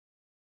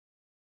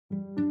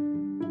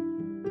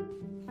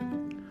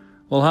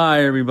Well,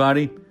 hi,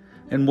 everybody,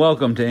 and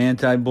welcome to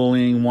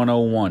Anti-Bullying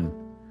 101.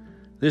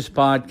 This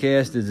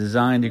podcast is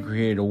designed to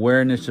create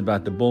awareness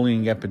about the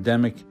bullying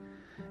epidemic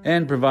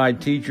and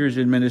provide teachers,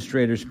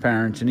 administrators,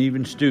 parents, and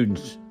even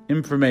students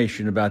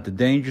information about the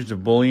dangers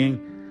of bullying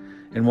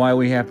and why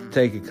we have to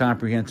take a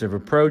comprehensive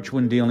approach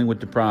when dealing with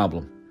the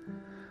problem.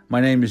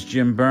 My name is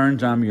Jim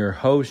Burns. I'm your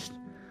host.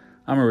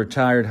 I'm a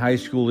retired high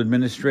school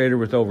administrator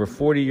with over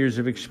 40 years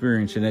of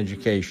experience in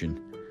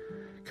education.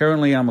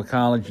 Currently, I'm a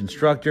college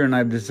instructor, and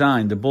I've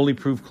designed the Bully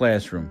Proof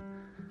Classroom,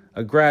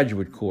 a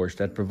graduate course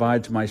that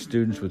provides my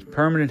students with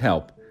permanent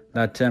help,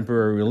 not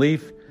temporary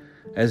relief,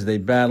 as they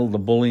battle the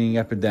bullying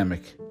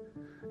epidemic.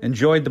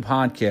 Enjoyed the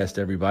podcast,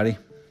 everybody.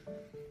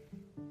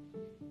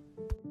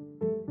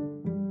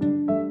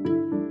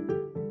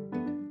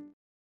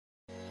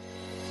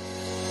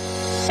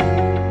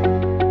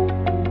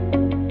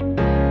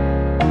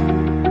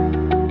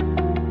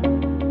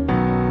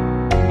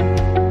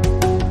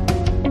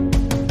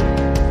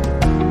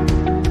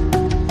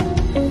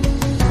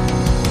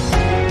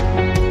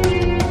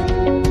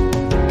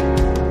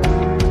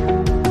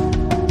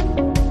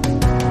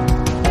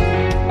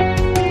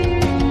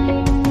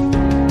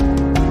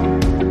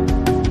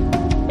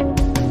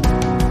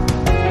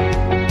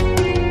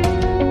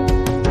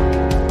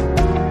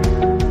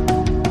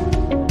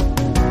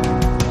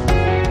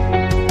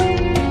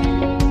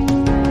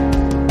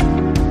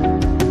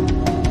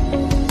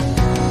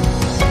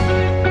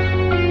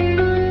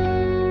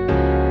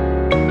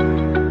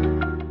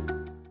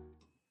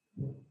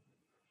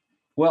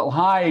 Well,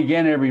 hi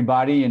again,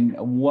 everybody, and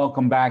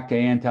welcome back to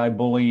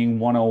Anti-Bullying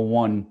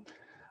 101.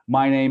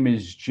 My name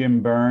is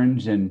Jim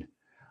Burns, and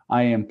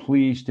I am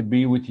pleased to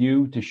be with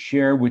you to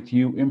share with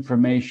you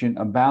information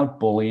about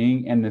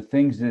bullying and the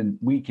things that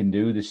we can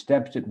do, the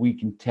steps that we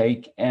can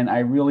take. And I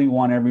really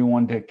want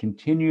everyone to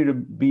continue to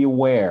be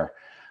aware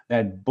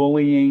that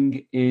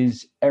bullying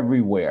is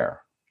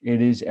everywhere.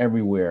 It is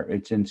everywhere.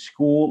 It's in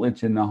school,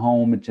 it's in the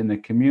home, it's in the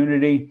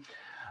community.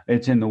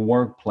 It's in the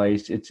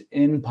workplace. It's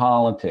in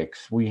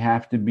politics. We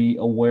have to be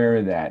aware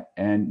of that.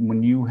 And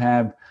when you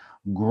have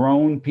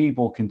grown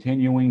people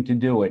continuing to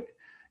do it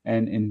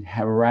and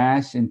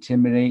harass,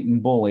 intimidate,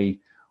 and bully,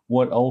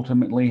 what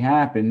ultimately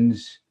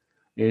happens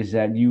is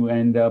that you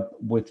end up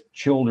with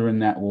children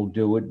that will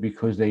do it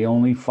because they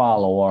only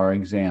follow our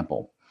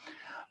example.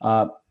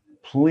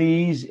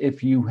 Please,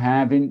 if you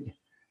haven't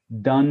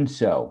done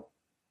so,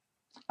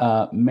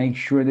 make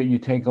sure that you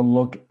take a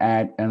look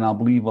at, and I'll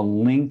leave a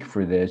link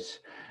for this.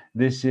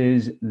 This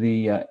is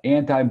the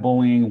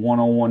Anti-Bullying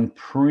 101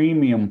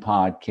 Premium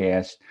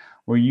Podcast,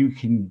 where you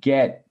can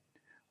get,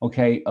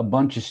 a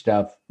bunch of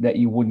stuff that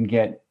you wouldn't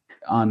get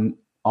on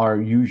our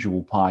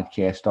usual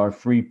podcast, our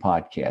free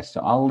podcast.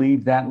 So I'll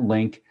leave that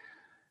link.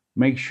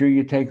 Make sure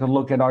you take a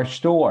look at our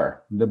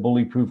store, the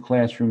Bully Proof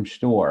Classroom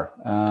store,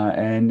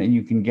 and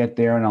you can get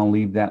there, and I'll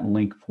leave that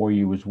link for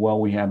you as well.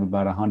 We have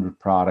about 100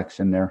 products,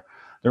 and they're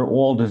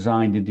all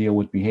designed to deal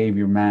with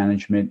behavior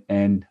management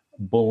and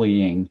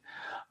bullying.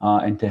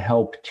 And to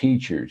help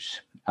teachers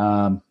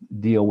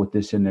deal with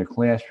this in their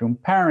classroom,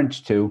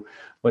 parents too,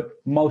 but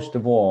most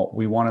of all,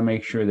 we want to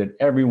make sure that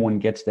everyone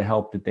gets the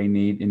help that they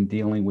need in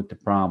dealing with the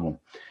problem.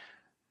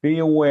 Be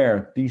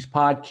aware, these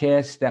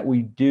podcasts that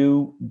we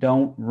do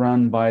don't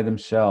run by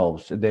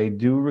themselves. They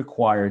do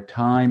require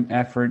time,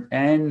 effort,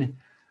 and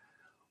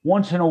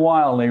once in a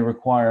while they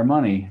require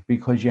money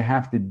because you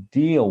have to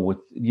deal with,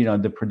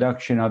 the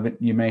production of it.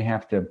 You may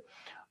have to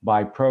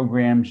buy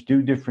programs,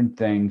 do different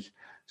things.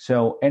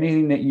 So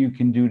anything that you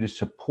can do to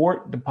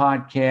support the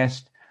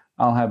podcast,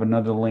 I'll have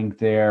another link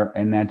there,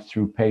 and that's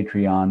through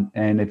Patreon.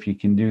 And if you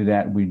can do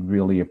that, we'd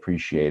really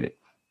appreciate it.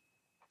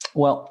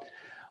 Well,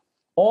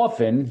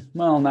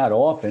 not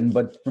often,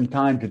 but from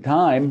time to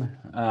time,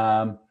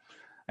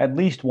 at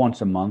least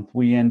once a month,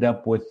 we end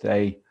up with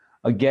a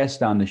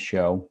guest on the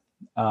show.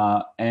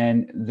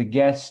 And the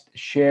guest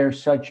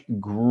shares such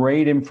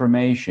great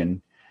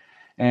information,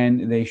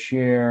 and they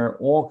share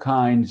all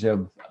kinds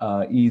of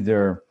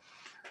either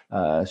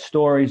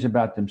stories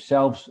about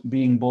themselves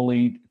being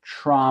bullied,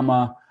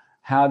 trauma,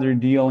 how they're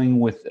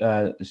dealing with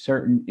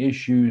certain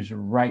issues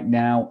right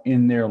now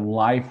in their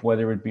life,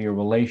 whether it be a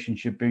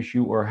relationship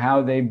issue or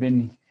how they've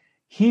been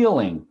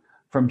healing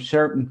from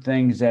certain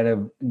things that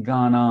have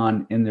gone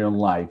on in their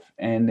life.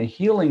 And the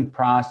healing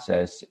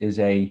process is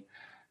a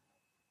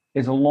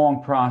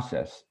long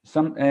process.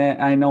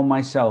 I know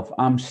myself,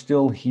 I'm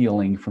still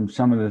healing from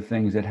some of the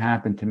things that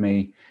happened to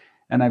me.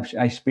 And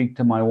I speak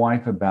to my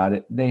wife about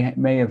it. They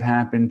may have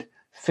happened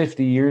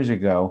 50 years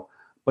ago,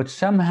 but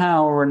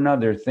somehow or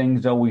another,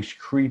 things always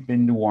creep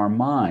into our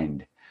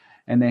mind.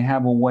 And they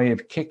have a way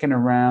of kicking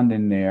around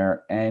in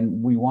there.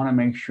 And we want to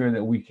make sure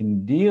that we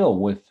can deal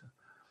with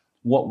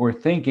what we're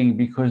thinking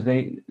because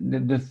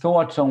the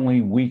thoughts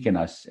only weaken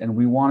us. And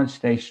we want to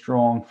stay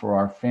strong for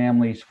our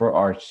families, for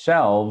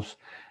ourselves.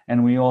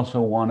 And we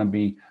also want to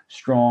be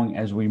strong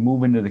as we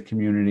move into the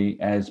community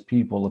as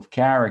people of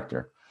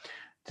character.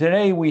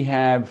 Today we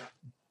have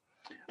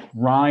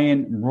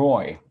Ryan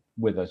Roy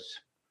with us.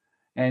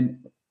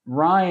 And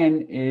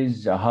Ryan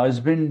is a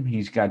husband.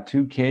 He's got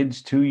two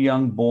kids, two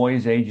young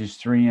boys, ages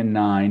 3 and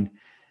 9.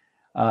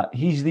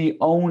 He's the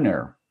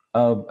owner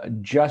of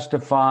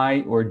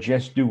Justify or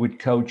Just Do It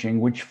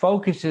Coaching, which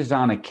focuses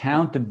on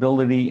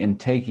accountability and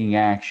taking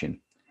action.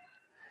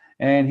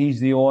 And he's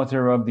the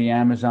author of the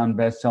Amazon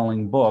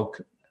best-selling book,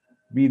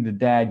 Be the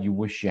Dad You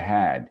Wish You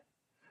Had.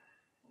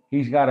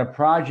 He's got a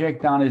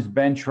project on his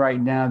bench right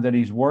now that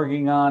he's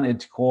working on.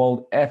 It's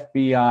called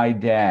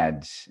FBI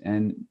Dads,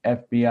 and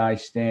FBI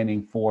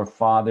standing for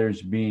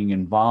Fathers Being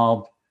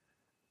Involved.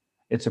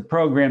 It's a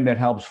program that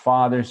helps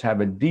fathers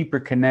have a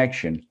deeper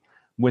connection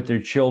with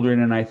their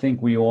children, and I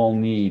think we all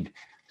need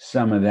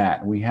some of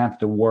that. We have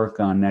to work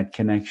on that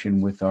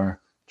connection with our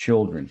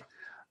children.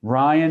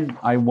 Ryan,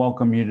 I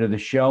welcome you to the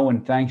show,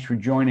 and thanks for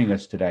joining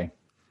us today.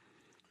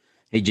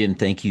 Hey, Jim,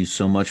 thank you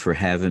so much for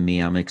having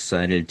me. I'm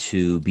excited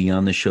to be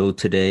on the show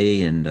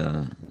today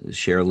and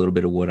share a little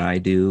bit of what I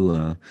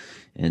do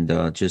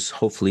and just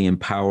hopefully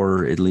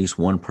empower at least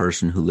one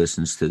person who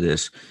listens to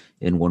this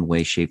in one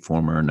way, shape,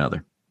 form, or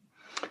another.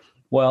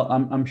 Well,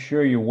 I'm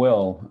sure you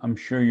will. I'm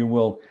sure you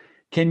will.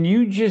 Can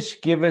you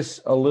just give us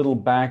a little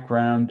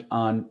background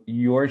on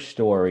your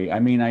story?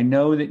 I mean, I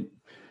know that,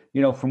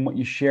 from what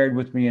you shared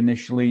with me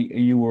initially,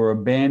 you were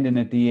abandoned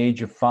at the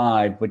age of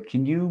 5, but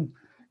can you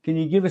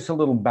give us a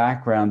little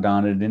background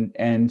on it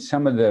and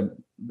some of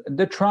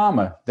the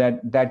trauma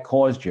that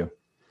caused you?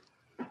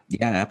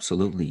 Yeah,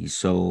 absolutely.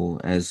 So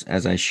as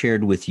I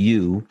shared with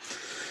you,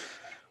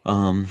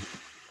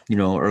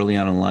 early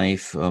on in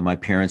life, my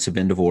parents have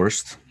been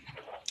divorced,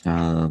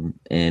 and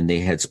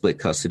they had split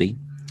custody.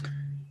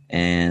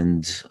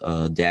 And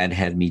Dad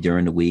had me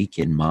during the week,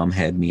 and Mom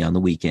had me on the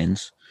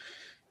weekends.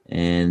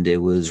 And it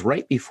was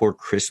right before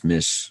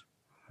Christmas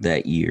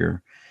that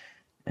year.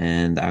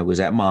 And I was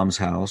at Mom's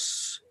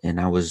house,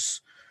 and I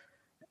was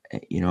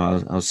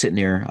sitting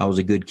there. I was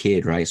a good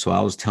kid, right? So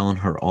I was telling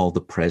her all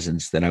the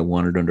presents that I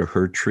wanted under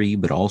her tree,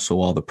 but also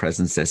all the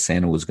presents that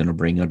Santa was going to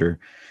bring under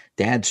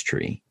Dad's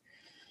tree.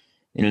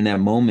 And in that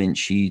moment,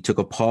 she took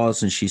a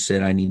pause and she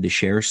said, "I need to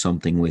share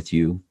something with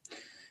you."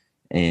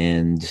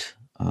 And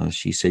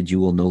she said, "You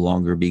will no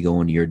longer be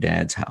going to your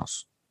dad's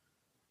house."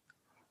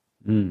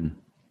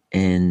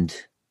 And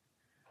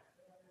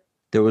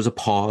there was a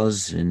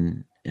pause,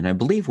 and I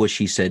believe what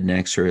she said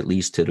next, or at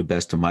least to the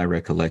best of my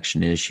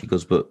recollection, is she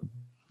goes, but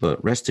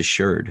rest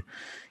assured,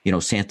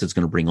 Santa's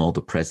going to bring all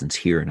the presents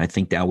here. And I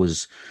think that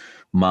was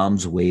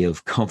Mom's way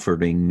of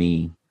comforting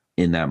me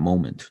in that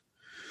moment.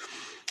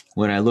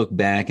 When I look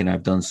back, and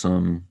I've done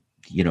some,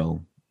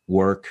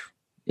 work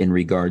in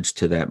regards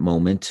to that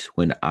moment,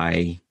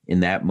 in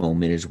that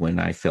moment is when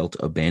I felt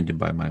abandoned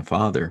by my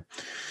father.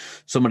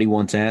 Somebody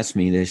once asked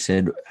me, they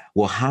said,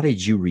 "Well, how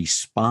did you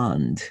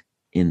respond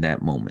in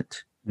that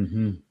moment?"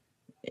 Mm-hmm.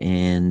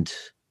 And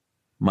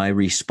my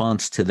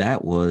response to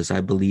that was,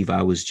 I believe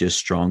I was just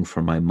strong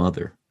for my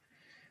mother,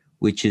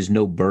 which is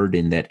no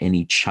burden that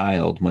any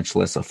child, much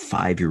less a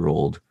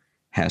 5-year-old,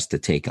 has to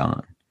take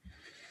on.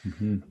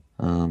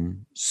 Mm-hmm.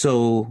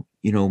 So,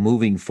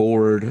 moving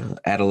forward,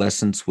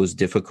 adolescence was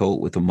difficult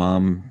with a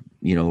mom,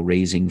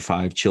 raising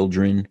 5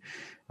 children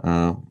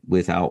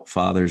without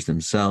fathers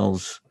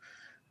themselves.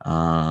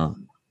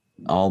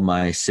 All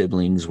my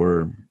siblings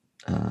were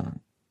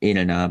in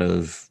and out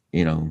of,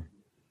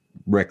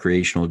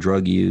 recreational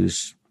drug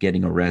use,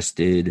 getting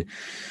arrested,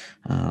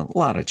 a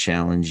lot of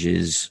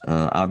challenges.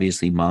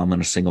 Obviously, Mom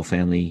on a single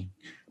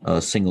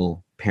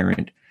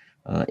parent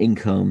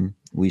income.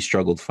 We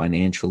struggled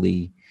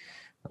financially.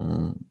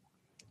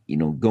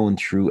 Going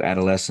through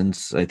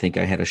adolescence, I think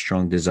I had a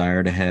strong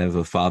desire to have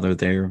a father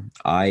there.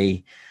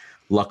 I,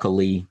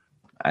 luckily,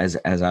 as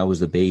I was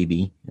the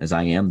baby, as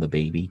I am the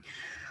baby,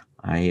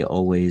 I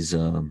always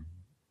said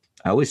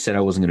I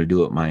wasn't going to do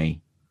what my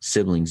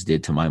siblings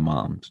did to my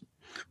mom.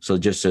 So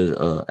just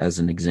as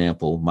an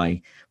example,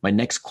 my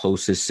next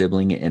closest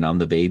sibling, and I'm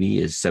the baby,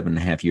 is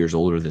 7.5 years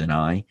older than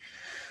I.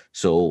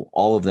 So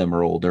all of them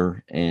are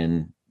older,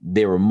 and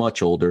they were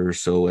much older.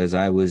 So as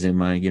I was in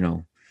my,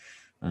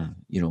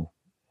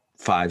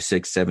 5,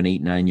 6, 7,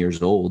 8, 9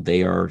 years old,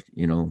 they are,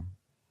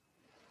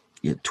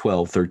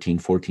 12, 13,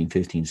 14,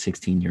 15,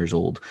 16 years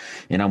old.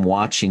 And I'm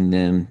watching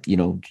them,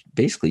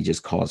 basically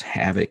just cause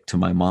havoc to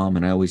my mom.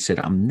 And I always said,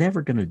 I'm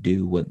never going to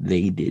do what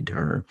they did to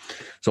her.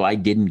 So I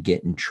didn't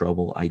get in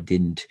trouble. I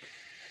didn't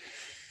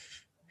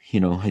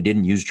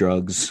use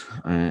drugs.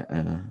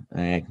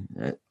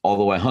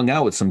 Although I hung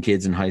out with some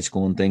kids in high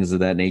school and things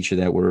of that nature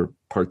that were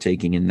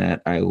partaking in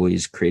that, I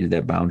always created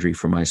that boundary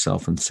for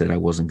myself and said I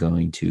wasn't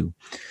going to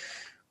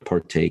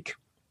partake.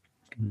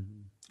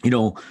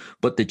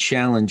 But the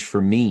challenge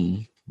for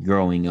me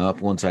growing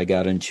up, once I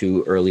got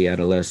into early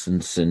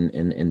adolescence and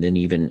then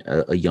even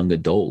a young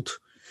adult,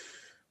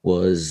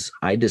 was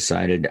I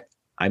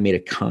made a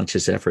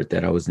conscious effort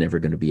that I was never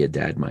going to be a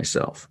dad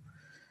myself.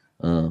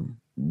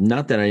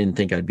 Not that I didn't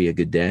think I'd be a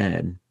good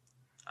dad.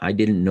 I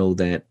didn't know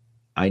that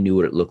I knew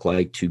what it looked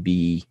like to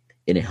be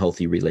in a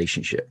healthy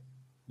relationship.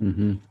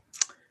 Mm-hmm.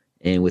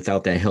 And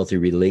without that healthy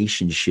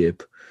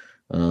relationship,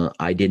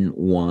 I didn't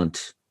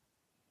want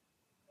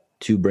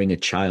to bring a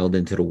child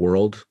into the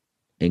world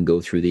and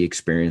go through the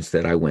experience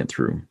that I went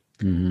through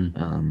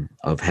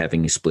of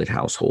having a split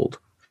household.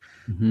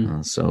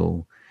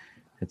 So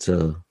it's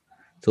a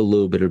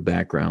little bit of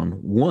background.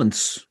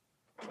 Once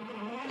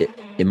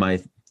in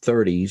my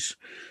 30s,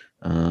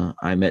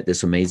 I met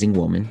this amazing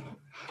woman,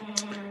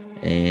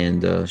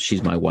 and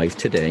she's my wife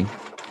today.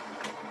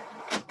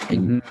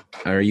 And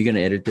are you going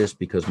to edit this?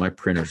 Because my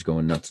printer's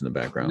going nuts in the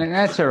background.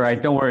 That's all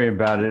right. Don't worry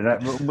about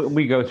it.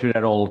 We go through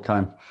that all the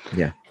time.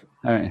 Yeah.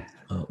 All right.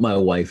 My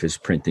wife is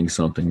printing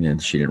something,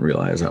 and she didn't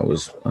realize I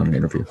was on an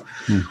interview.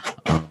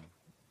 Let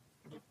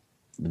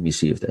me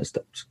see if that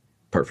stops.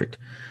 Perfect.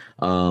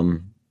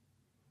 So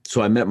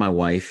I met my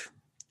wife,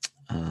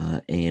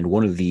 and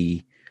one of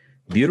the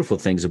beautiful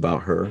things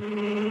about her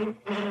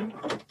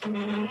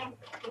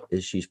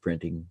is she's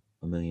printing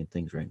a million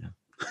things right now.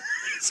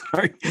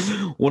 Sorry.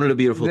 One of the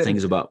beautiful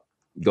things about,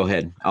 go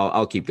ahead.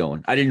 I'll keep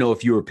going. I didn't know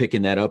if you were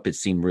picking that up. It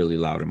seemed really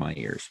loud in my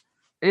ears.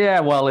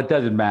 Yeah, well, it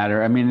doesn't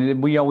matter. I mean,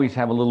 we always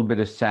have a little bit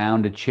of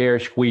sound, a chair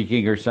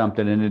squeaking or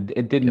something, and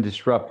it didn't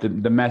disrupt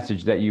the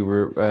message that you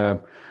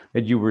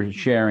were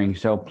sharing.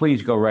 So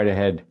please go right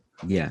ahead.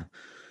 Yeah.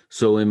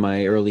 So in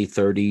my early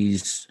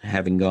 30s,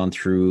 having gone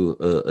through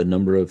a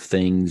number of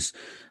things,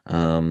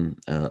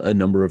 a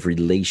number of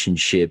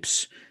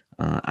relationships,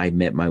 I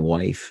met my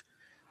wife,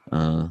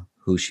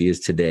 who she is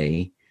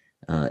today.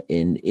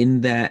 And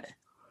in that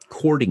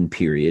courting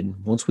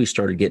period, once we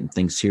started getting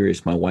things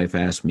serious, my wife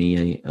asked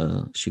me,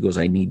 she goes,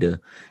 I need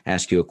to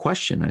ask you a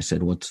question. I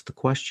said, what's the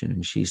question?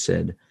 And she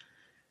said,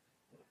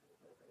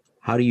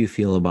 how do you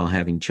feel about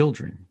having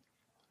children?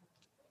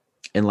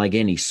 And like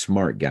any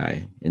smart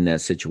guy in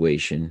that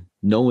situation,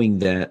 knowing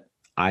that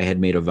I had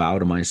made a vow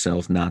to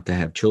myself not to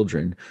have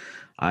children,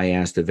 I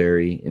asked a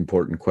very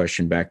important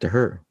question back to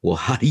her. Well,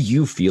 how do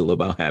you feel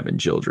about having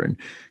children?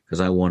 Because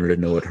I wanted to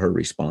know what her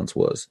response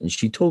was. And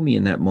she told me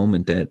in that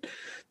moment that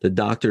the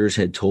doctors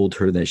had told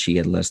her that she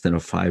had less than a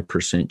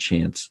 5%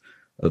 chance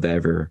of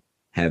ever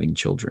having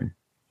children.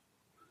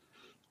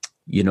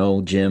 You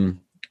know, Jim,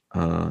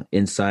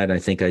 inside, I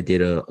think I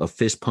did a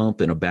fist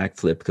pump and a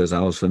backflip because I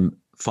was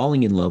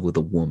falling in love with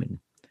a woman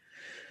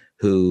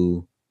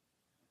who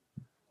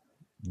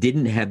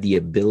didn't have the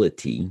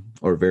ability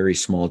or very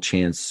small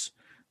chance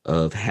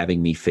of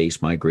having me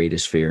face my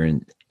greatest fear,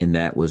 and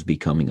that was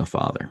becoming a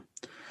father.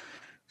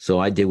 So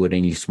I did what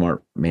any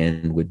smart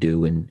man would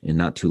do, and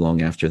not too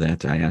long after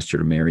that, I asked her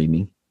to marry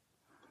me.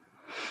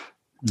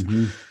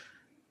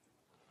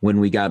 When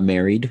we got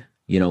married,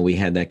 you know, we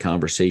had that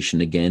conversation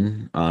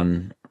again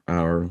on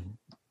our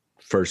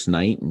first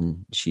night,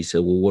 and she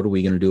said, well, what are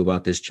we going to do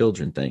about this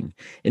children thing?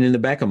 And in the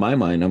back of my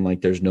mind, I'm like,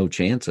 there's no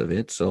chance of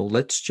it. So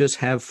let's just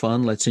have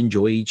fun. Let's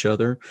enjoy each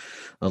other.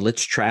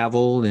 Let's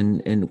travel,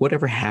 and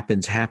whatever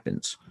happens,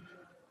 happens.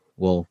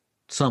 Well,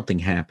 something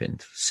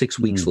happened. 6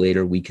 weeks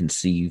later, we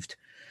conceived.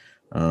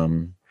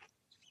 We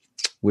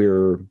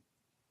were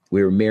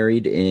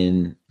married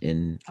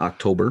in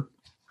October,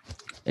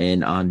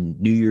 and on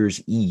New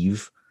Year's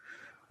Eve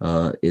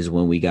is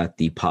when we got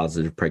the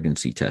positive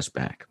pregnancy test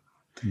back.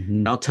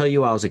 And I'll tell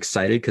you, I was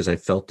excited because I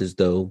felt as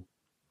though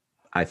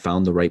I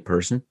found the right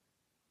person.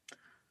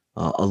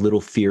 A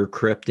little fear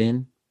crept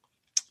in.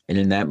 And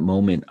in that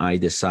moment, I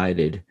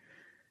decided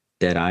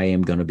that I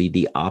am going to be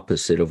the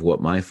opposite of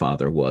what my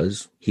father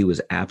was. He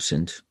was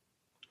absent,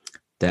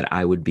 that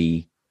I would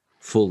be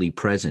fully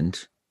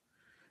present,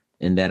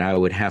 and that I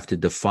would have to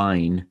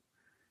define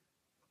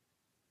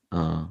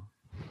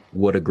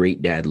what a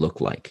great dad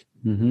looked like.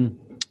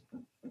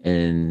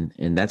 And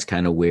that's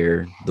kind of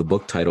where the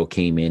book title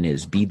came in,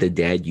 is Be the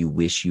Dad You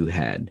Wish You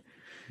Had.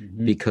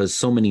 Because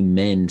so many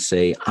men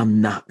say, I'm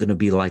not going to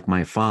be like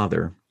my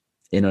father.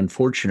 And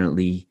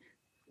unfortunately,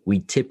 we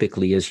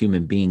typically as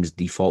human beings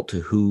default to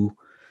who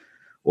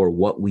or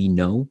what we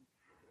know.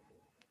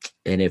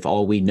 And if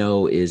all we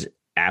know is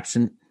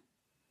absent,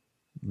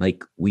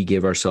 like, we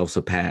give ourselves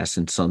a pass.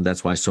 And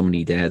that's why so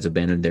many dads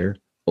abandon their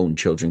own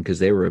children, because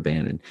they were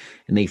abandoned,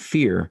 and they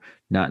fear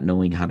not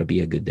knowing how to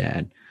be a good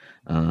dad.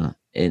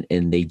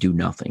 And they do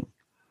nothing.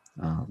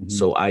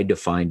 So I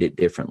defined it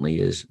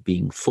differently as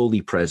being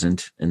fully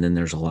present. And then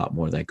there's a lot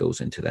more that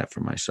goes into that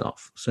for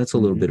myself. So that's a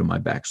little bit of my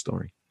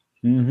backstory.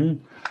 Do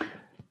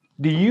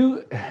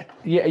you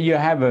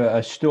have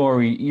a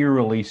story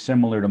eerily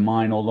similar to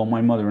mine, although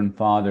my mother and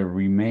father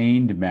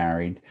remained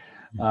married.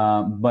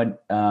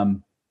 But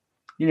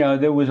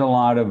there was a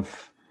lot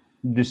of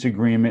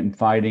disagreement and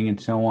fighting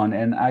and so on.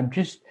 And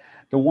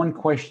the one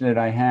question that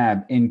I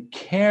have, in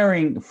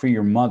caring for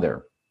your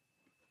mother,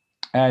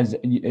 as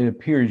it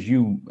appears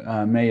you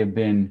may have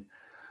been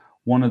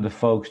one of the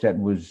folks that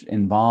was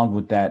involved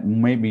with that,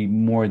 maybe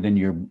more than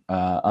your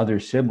other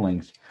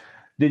siblings.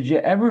 Did you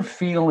ever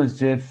feel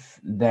as if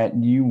that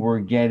you were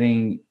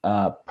getting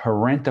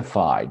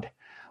parentified,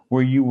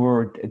 where you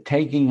were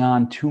taking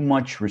on too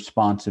much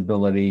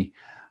responsibility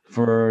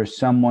for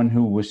someone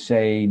who was,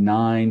 say,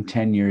 9,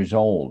 10 years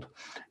old?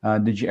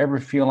 Did you ever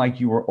feel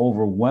like you were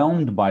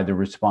overwhelmed by the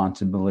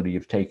responsibility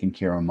of taking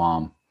care of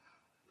mom?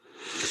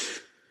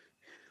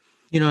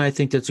 I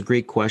think that's a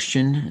great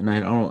question, and I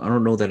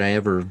don't know that I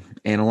ever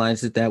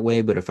analyzed it that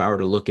way. But if I were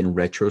to look in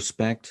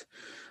retrospect,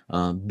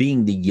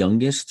 being the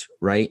youngest,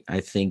 right? I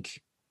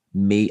think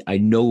I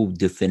know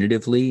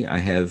definitively I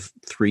have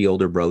three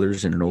older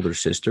brothers and an older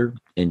sister,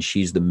 and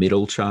she's the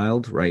middle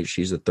child, right?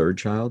 She's the third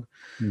child.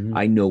 Mm-hmm.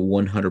 I know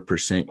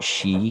 100%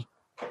 she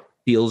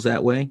feels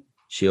that way.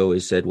 She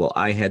always said, well,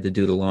 I had to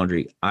do the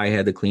laundry. I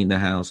had to clean the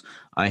house.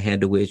 I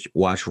had to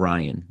watch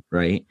Ryan,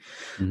 right?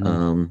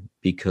 Mm-hmm.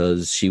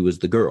 Because she was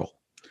the girl.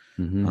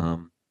 Mm-hmm.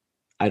 Um,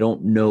 I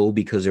don't know,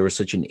 because there was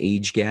such an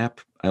age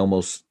gap.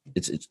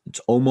 It's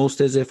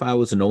almost as if I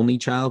was an only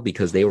child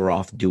because they were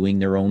off doing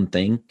their own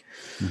thing.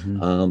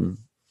 Mm-hmm. Um,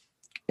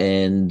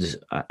 and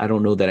I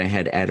don't know that I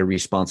had added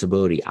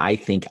responsibility. I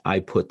think I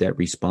put that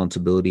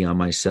responsibility on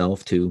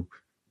myself to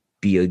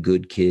be a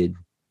good kid.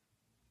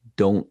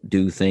 Don't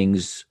do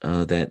things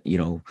that,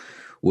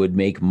 would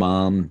make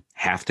mom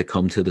have to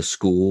come to the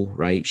school,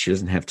 right? She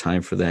doesn't have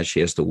time for that.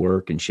 She has to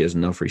work and she has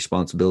enough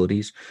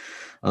responsibilities.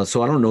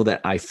 So I don't know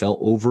that I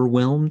felt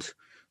overwhelmed,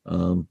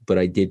 but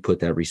I did put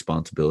that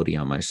responsibility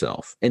on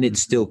myself. And it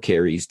still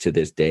carries to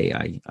this day.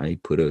 I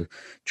put a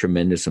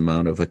tremendous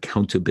amount of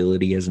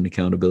accountability as an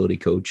accountability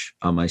coach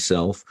on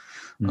myself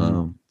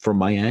Mm-hmm. for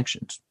my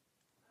actions.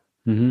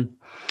 Mm-hmm.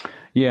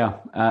 Yeah,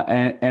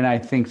 and I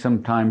think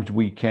sometimes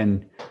we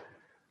can,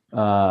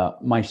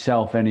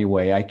 myself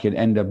anyway, I could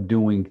end up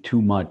doing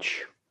too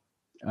much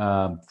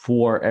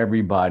for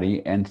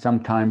everybody, and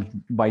sometimes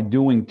by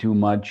doing too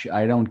much,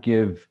 I don't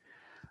give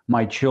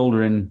my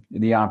children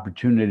the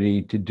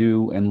opportunity to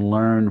do and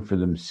learn for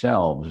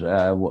themselves.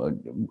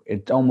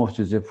 It's almost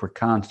as if we're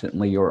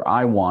constantly, or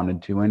I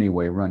wanted to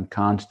anyway, run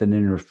constant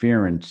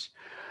interference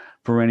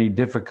for any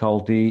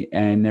difficulty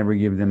and never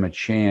give them a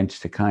chance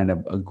to kind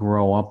of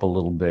grow up a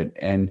little bit.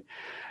 And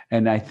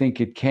I think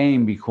it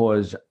came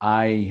because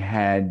I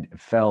had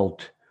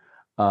felt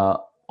uh,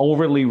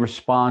 overly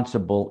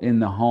responsible in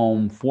the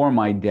home for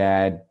my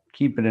dad,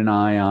 keeping an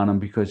eye on him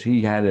because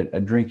he had a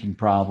drinking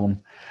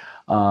problem,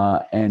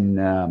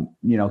 and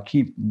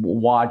keep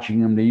watching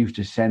him. They used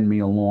to send me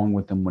along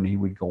with him when he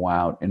would go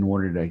out in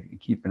order to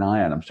keep an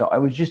eye on him. So I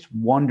was just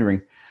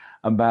wondering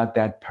about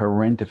that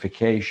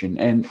parentification,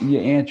 and you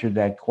answered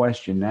that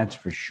question. That's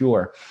for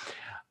sure.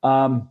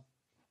 Um,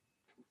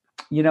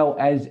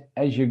 as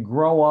you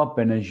grow up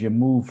and as you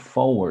move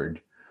forward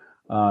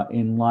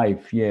in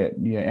life, you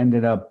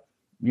ended up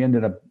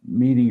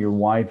meeting your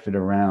wife at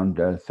around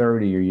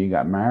 30, or you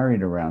got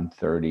married around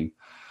 30.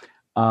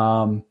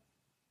 Um,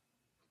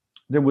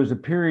 there was a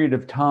period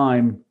of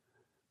time,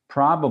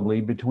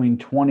 probably between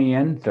 20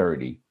 and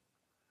 30.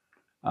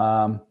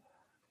 Um,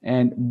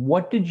 and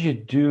what did you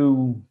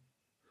do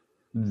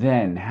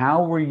then?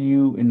 How were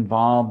you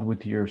involved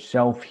with your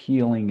self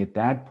healing at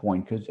that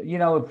point? Because,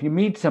 if you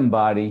meet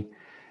somebody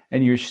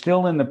and you're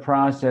still in the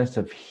process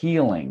of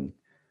healing,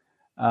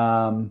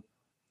 um,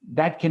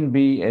 that can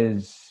be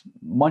as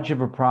much of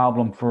a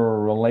problem for a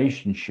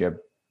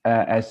relationship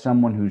as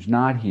someone who's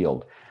not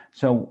healed.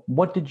 So,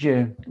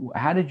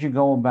 how did you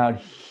go about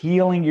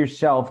healing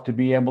yourself to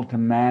be able to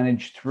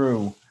manage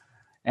through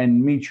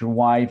and meet your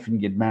wife and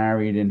get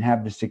married and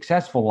have the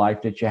successful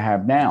life that you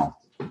have now?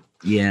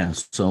 Yeah,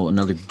 so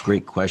another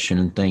great question,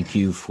 and thank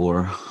you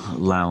for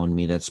allowing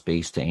me that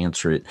space to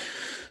answer it.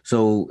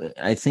 So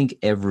I think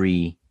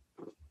every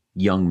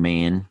young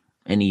man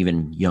and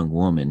even young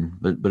woman,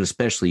 but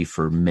especially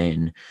for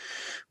men,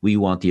 we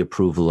want the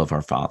approval of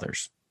our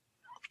fathers.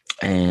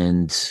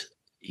 And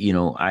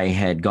I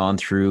had gone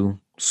through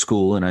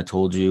school, and I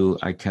told you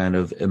I kind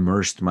of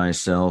immersed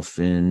myself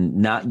in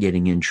not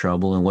getting in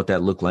trouble, and what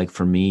that looked like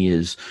for me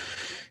is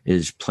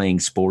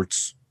playing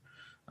sports.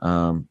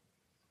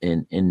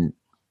 And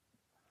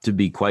to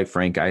be quite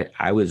frank, I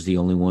am the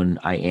only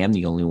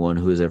one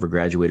who has ever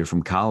graduated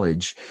from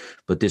college,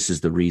 but this is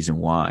the reason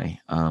why.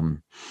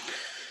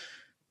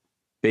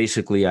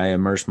 Basically, I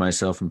immersed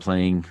myself in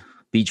playing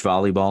beach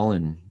volleyball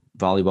and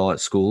volleyball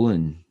at school,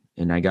 and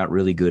I got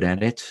really good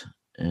at it.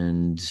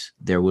 And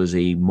there was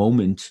a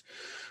moment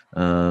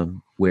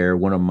where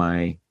one of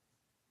my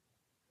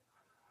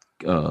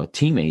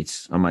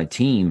teammates on my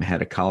team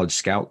had a college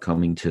scout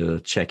coming to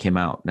check him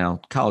out. Now,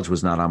 college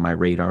was not on my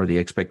radar. The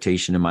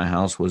expectation in my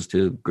house was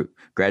to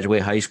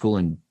graduate high school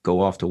and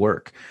go off to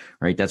work,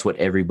 right? That's what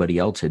everybody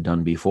else had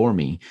done before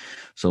me.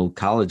 So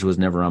college was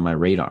never on my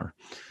radar.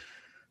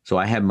 So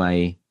I had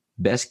my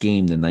best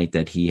game the night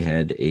that he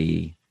had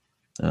a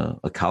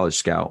college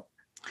scout.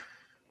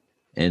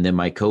 And then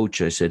my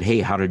coach, I said,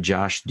 hey, how did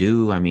Josh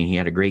do? I mean, he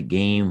had a great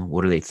game.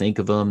 What do they think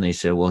of him? They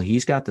said, well,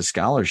 he's got the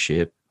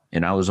scholarship.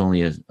 And I was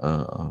only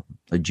a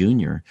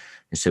junior.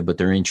 I said, but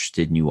they're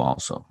interested in you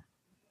also.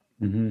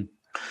 Mm-hmm.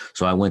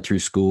 So I went through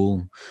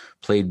school,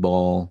 played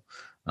ball.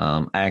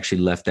 I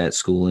actually left that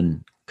school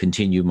and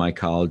continued my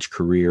college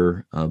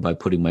career by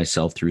putting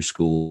myself through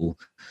school.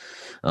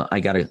 I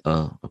got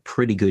a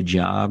pretty good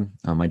job.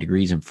 My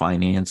degree's in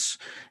finance,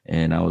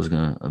 and I was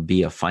going to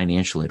be a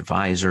financial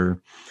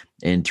advisor.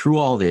 And through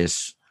all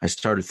this, I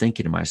started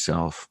thinking to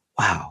myself,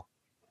 wow,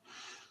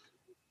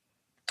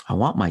 I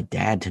want my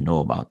dad to know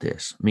about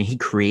this. I mean, he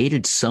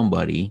created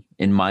somebody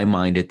in my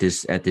mind at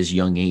this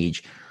young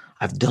age.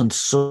 I've done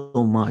so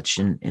much,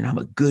 and I'm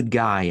a good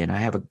guy, and I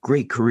have a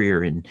great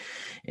career, and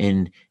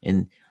and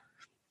and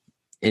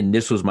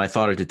this was my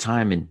thought at the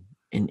time,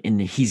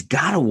 and he's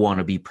got to want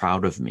to be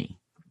proud of me.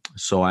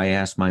 So I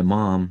asked my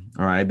mom,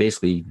 or I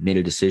basically made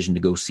a decision to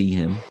go see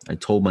him. I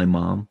told my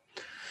mom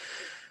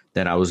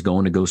that I was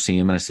going to go see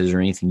him, and I said, "Is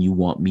there anything you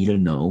want me to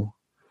know?"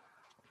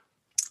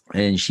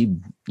 And she,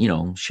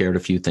 shared a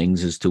few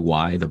things as to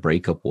why the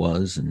breakup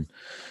was,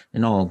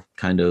 and all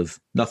kind of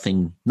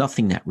nothing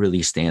that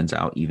really stands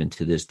out even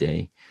to this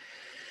day.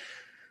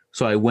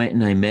 So I went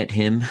and I met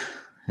him.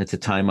 At the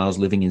time I was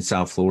living in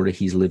South Florida.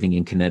 He's living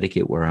in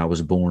Connecticut, where I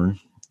was born.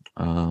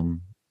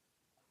 And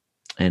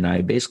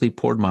I basically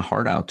poured my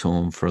heart out to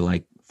him for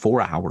like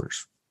 4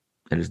 hours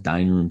at his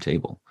dining room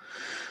table.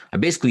 I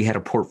basically had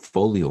a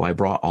portfolio. I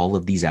brought all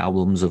of these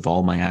albums of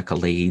all my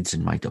accolades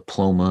and my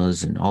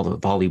diplomas and all the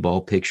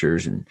volleyball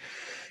pictures. And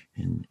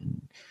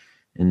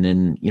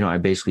then, I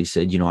basically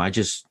said, I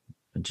just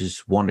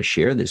want to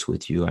share this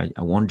with you. I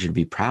wanted you to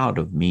be proud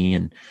of me.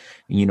 And,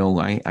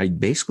 I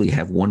basically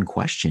have one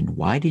question.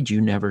 Why did you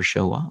never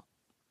show up?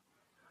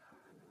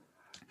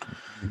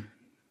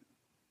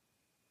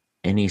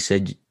 And he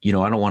said, I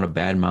don't want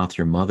to badmouth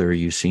your mother.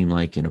 You seem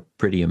like a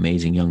pretty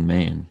amazing young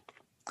man.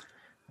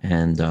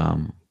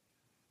 And,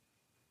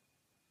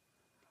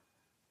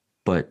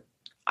 but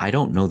I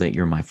don't know that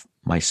you're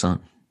my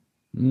son.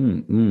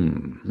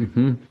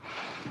 Mm-hmm.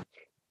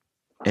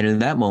 And in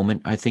that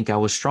moment, I think I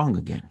was strong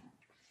again.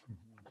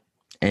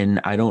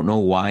 And I don't know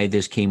why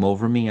this came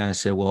over me. I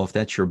said, well, if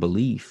that's your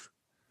belief,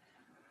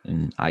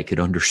 and I could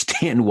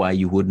understand why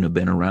you wouldn't have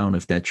been around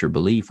if that's your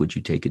belief, would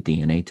you take a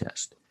DNA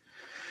test?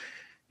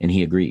 And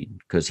he agreed,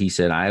 because he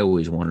said, I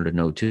always wanted to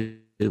know too.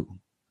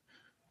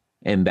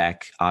 And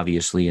back,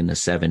 obviously, in the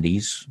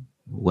 70s,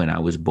 when I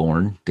was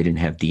born, they didn't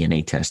have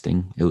DNA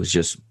testing. It was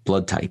just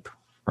blood type,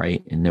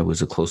 right? And there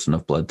was a close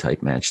enough blood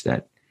type match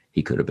that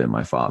he could have been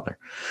my father.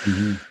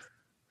 Mm-hmm.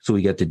 So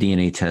we got the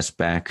DNA test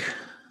back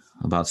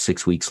about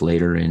 6 weeks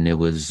later, and it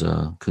was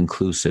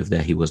conclusive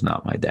that he was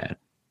not my dad.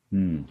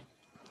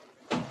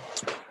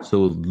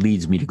 So it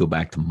leads me to go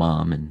back to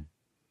mom and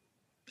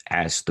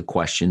ask the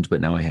questions,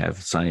 but now I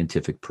have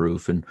scientific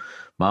proof. And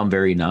mom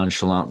very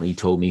nonchalantly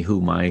told me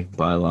who my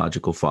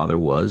biological father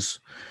was,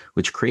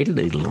 which created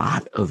a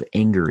lot of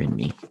anger in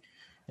me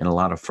and a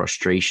lot of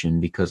frustration,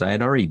 because I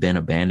had already been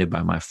abandoned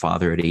by my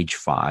father at age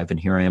 5. And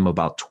here I am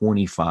about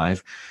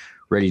 25,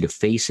 ready to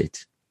face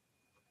it.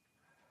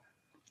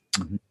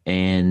 Mm-hmm.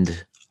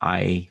 And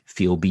I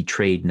feel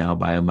betrayed now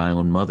by my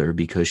own mother,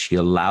 because she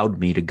allowed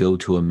me to go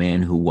to a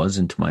man who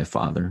wasn't my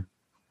father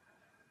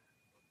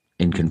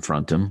and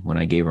confront him when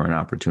I gave her an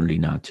opportunity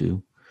not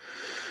to.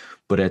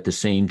 But at the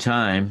same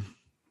time,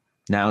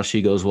 now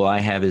she goes, well, I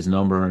have his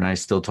number and I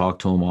still talk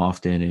to him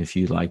often. If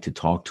you'd like to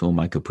talk to him,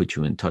 I could put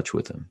you in touch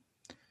with him.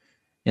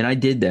 And I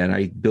did that.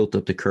 I built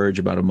up the courage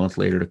about a month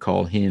later to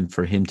call him,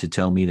 for him to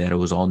tell me that it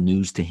was all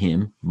news to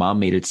him. Mom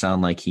made it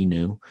sound like he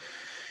knew.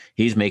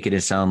 He's making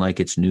it sound like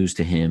it's news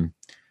to him.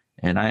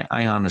 And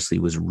I honestly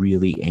was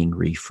really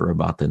angry for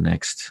about the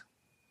next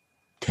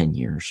 10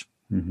 years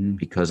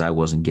because I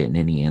wasn't getting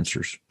any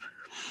answers.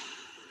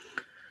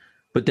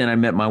 But then I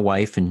met my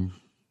wife, and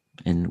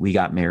we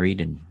got married,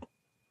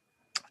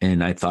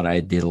 and I thought I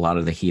did a lot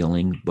of the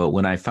healing. But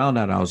when I found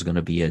out I was going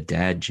to be a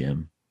dad,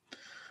 Jim,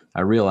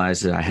 I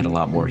realized that I had a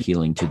lot more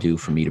healing to do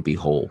for me to be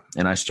whole.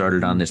 And I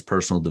started on this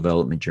personal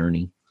development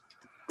journey.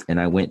 And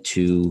I went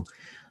to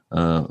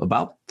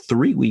about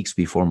 3 weeks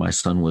before my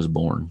son was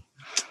born,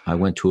 I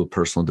went to a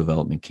personal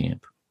development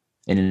camp.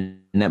 And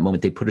in that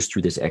moment, they put us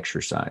through this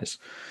exercise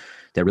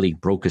that really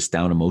broke us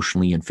down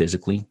emotionally and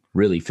physically,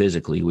 really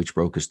physically, which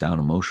broke us down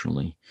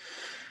emotionally.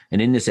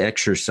 And in this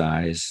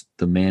exercise,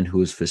 the man who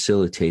was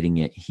facilitating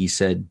it, he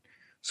said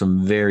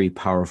some very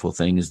powerful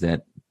things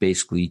that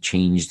basically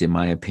changed, in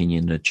my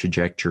opinion, the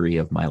trajectory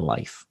of my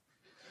life.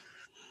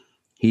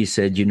 He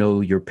said,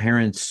 your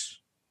parents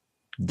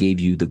gave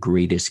you the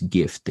greatest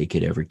gift they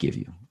could ever give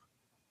you,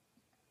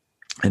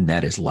 and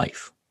that is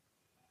life.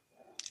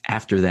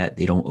 After that,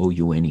 they don't owe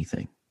you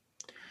anything.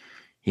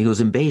 He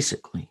goes, and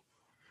basically,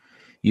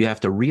 you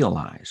have to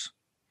realize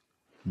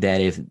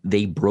that if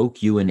they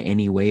broke you in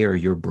any way, or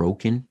you're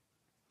broken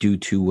due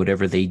to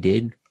whatever they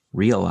did,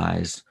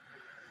 realize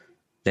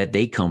that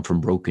they come from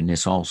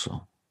brokenness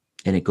also.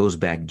 And it goes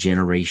back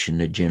generation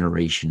to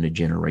generation to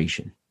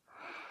generation.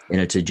 And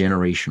it's a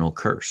generational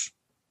curse.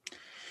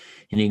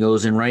 And he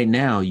goes, and right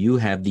now you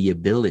have the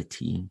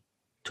ability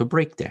to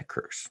break that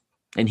curse.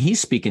 And he's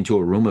speaking to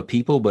a room of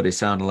people, but it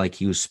sounded like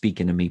he was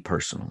speaking to me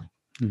personally.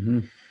 Mm-hmm.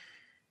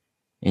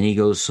 And he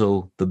goes,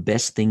 so the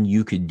best thing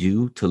you could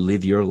do to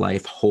live your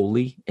life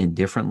wholly and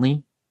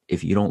differently,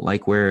 if you don't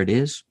like where it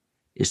is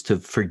to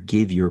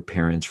forgive your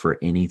parents for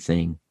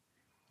anything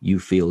you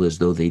feel as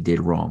though they did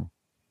wrong.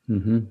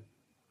 Mm-hmm.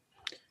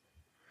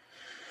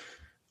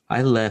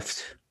 I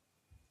left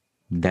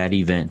that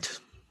event.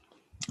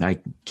 I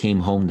came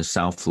home to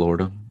South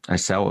Florida. I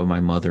sat with my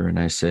mother and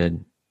I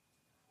said,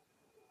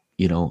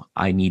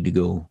 I need to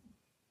go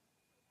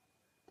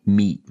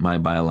meet my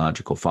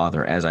biological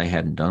father, as I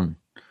hadn't done.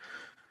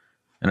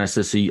 And I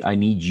said, so I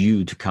need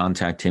you to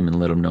contact him and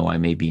let him know I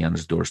may be on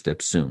his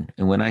doorstep soon.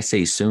 And when I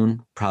say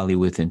soon, probably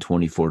within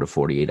 24 to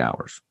 48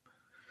 hours.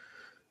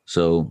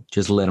 So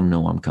just let him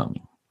know I'm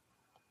coming.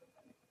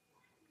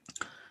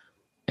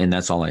 And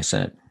that's all I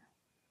said.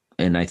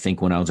 And I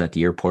think when I was at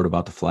the airport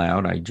about to fly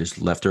out, I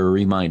just left her a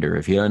reminder.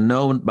 If you don't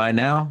know by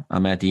now,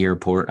 I'm at the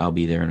airport. I'll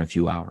be there in a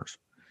few hours.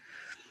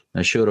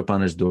 I showed up on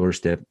his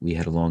doorstep. We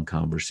had a long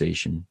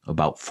conversation,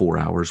 about 4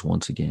 hours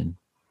once again.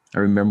 I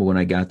remember when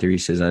I got there, he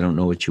says, I don't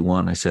know what you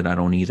want. I said, I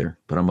don't either,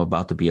 but I'm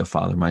about to be a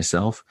father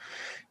myself,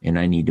 and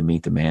I need to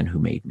meet the man who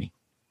made me.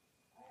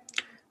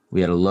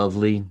 We had a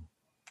lovely,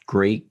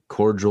 great,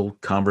 cordial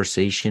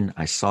conversation.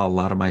 I saw a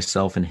lot of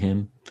myself in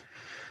him.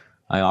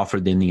 I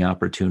offered him the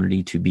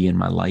opportunity to be in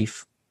my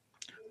life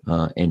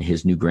and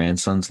his new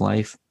grandson's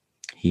life.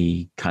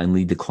 He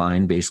kindly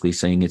declined, basically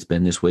saying it's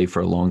been this way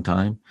for a long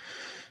time,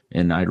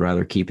 and I'd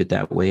rather keep it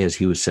that way, as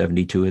he was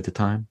 72 at the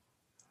time.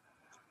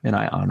 And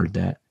I honored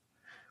that.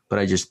 But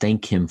I just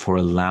thank him for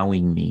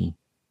allowing me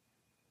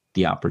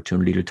the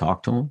opportunity to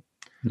talk to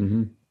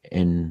him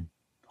and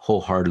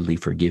wholeheartedly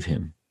forgive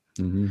him.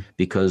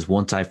 Because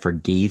once I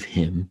forgave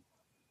him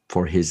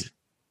for his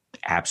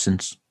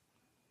absence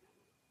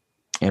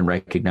and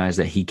recognized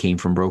that he came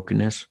from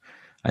brokenness,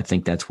 I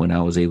think that's when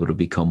I was able to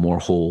become more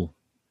whole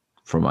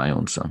for my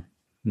own son.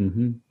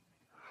 And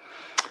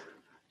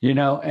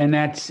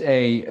that's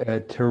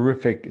a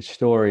terrific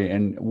story.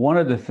 And one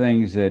of the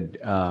things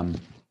that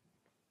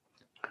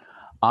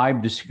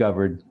I've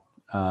discovered,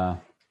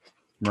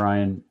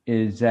 Ryan,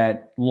 is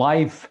that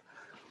life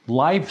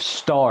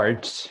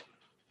starts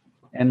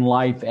and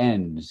life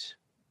ends.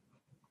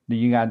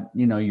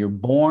 You're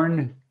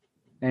born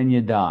and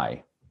you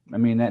die. I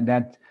mean,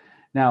 that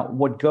now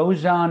what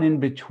goes on in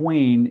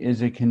between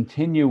is a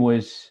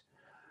continuous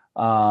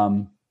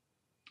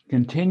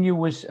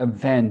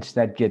events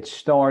that get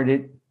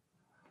started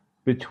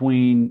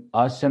between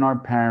us and our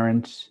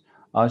parents,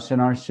 us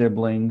and our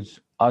siblings,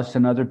 us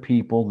and other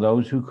people,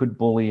 those who could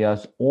bully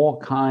us, all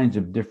kinds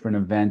of different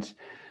events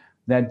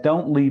that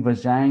don't leave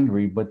us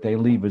angry, but they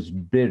leave us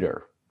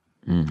bitter.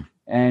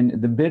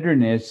 And the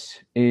bitterness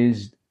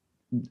is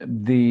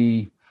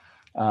deep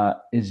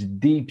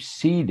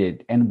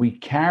seated, and we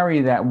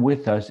carry that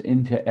with us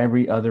into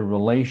every other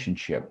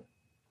relationship.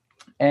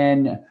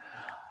 And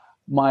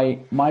my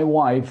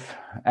wife,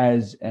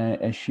 as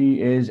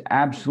she is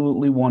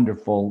absolutely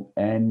wonderful,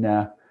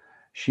 and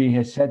she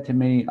has said to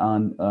me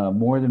on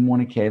more than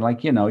one occasion,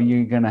 like, you're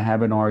going to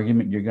have an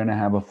argument, you're going to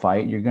have a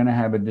fight, you're going to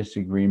have a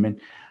disagreement.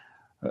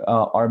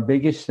 Our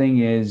biggest thing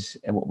is,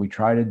 and what we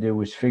try to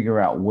do is figure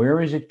out where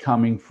is it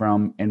coming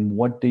from, and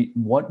what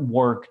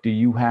work do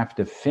you have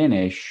to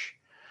finish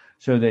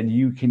so that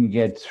you can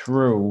get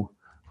through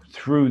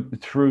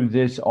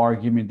this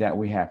argument that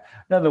we have.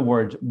 In other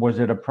words, was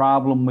it a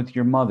problem with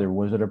your mother?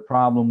 Was it a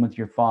problem with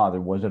your father?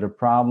 Was it a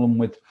problem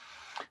with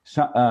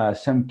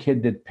some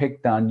kid that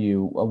picked on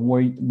you?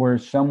 Were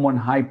someone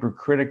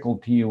hypercritical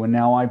to you, and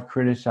now I've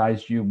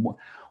criticized you?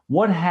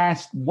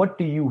 What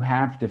do you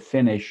have to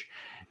finish?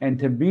 And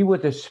to be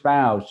with a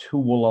spouse who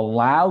will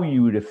allow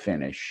you to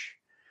finish,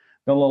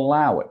 they'll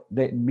allow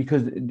it.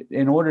 Because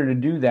in order to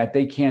do that,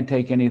 they can't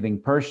take anything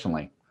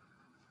personally.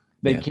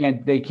 They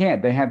can't.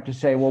 They have to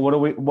say, well,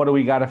 what do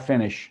we got to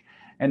finish?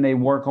 And they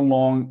work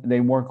along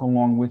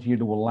with you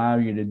to allow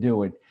you to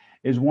do it.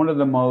 Is one of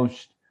the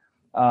most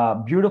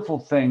beautiful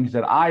things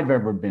that I've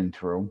ever been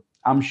through.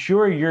 I'm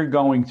sure you're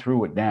going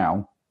through it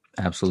now.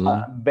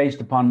 Absolutely.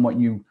 Based upon what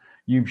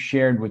you've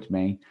shared with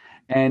me.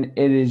 And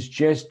it is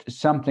just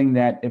something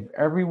that if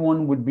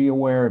everyone would be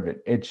aware of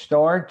it, it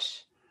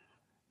starts.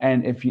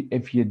 And if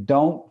you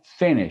don't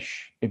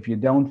finish,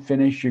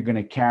 you're going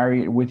to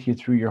carry it with you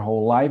through your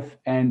whole life.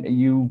 And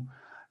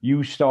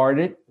you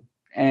started,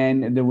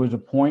 and there was a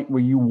point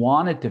where you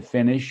wanted to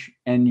finish,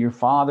 and your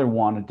father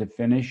wanted to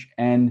finish,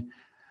 and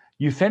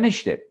you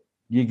finished it.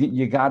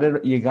 You got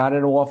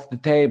it off the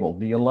table.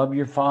 Do you love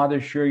your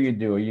father? Sure you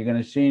do. Are you going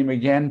to see him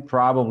again?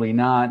 Probably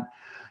not.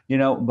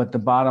 But the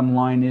bottom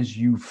line is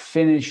you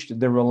finished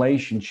the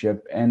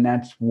relationship, and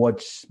that's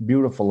what's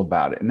beautiful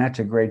about it. And that's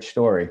a great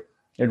story.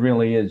 It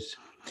really is.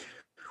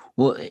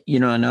 Well,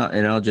 and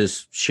I'll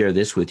just share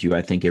this with you.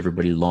 I think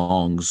everybody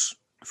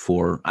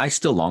I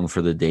still long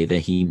for the day that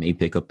he may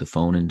pick up the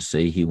phone and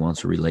say he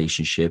wants a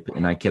relationship.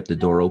 And I kept the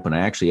door open.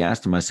 I actually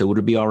asked him, I said, would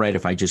it be all right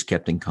if I just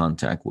kept in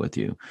contact with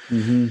you?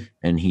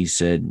 And he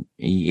said,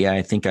 yeah,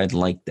 I think I'd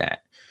like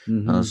that.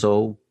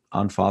 So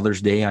on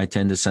Father's Day, I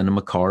tend to send him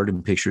a card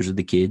and pictures of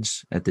the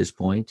kids at this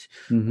point.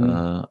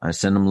 I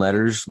send him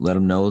letters, let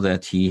him know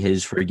that he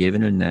is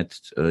forgiven and that,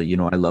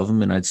 I love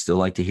him and I'd still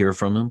like to hear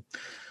from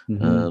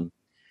him.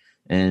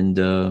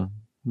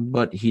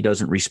 But he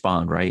doesn't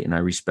respond, right? And I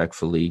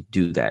respectfully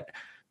do that.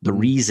 The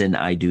reason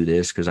I do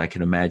this, because I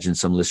can imagine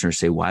some listeners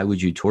say, why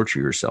would you torture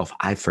yourself?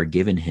 I've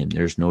forgiven him.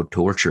 There's no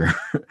torture.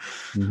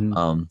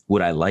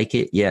 Would I like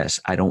it?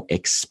 Yes. I don't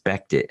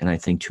expect it. And I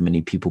think too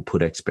many people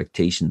put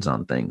expectations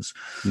on things.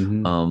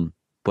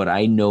 But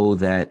I know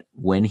that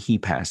when he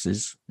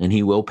passes, and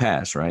he will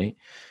pass, right?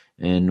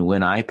 And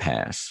when I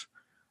pass,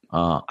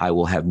 I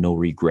will have no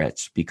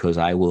regrets because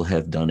I will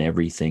have done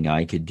everything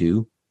I could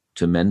do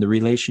to mend the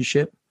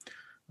relationship.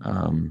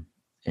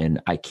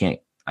 And I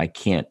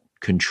can't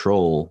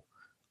control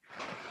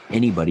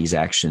anybody's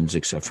actions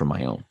except for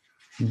my own.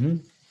 Mm-hmm.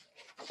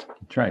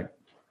 That's right.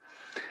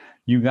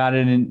 You got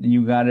it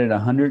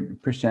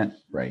 100%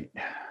 right.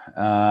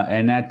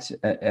 And that's,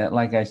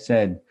 like I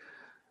said,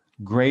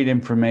 great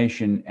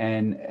information.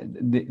 And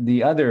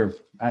the other,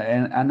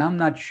 and I'm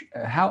not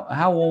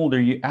how old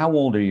are you? How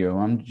old are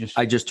you?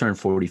 I just turned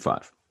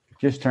 45.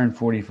 Just turned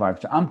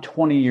 45. So I'm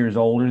 20 years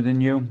older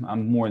than you.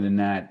 I'm more than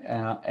that.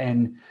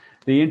 And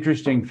the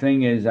interesting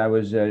thing is, I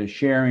was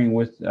sharing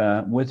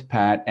with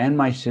Pat and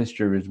my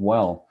sister as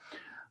well.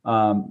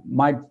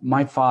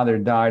 My father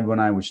died when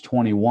I was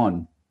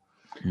 21.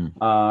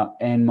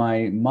 And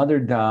my mother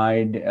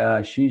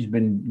died. She's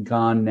been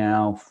gone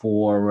now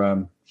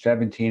for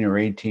 17 or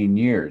 18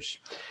 years.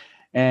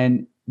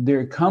 And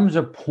there comes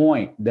a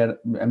point that,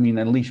 I mean,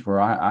 at least where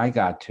I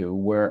got to,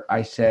 where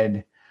I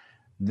said,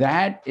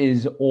 that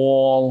is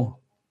all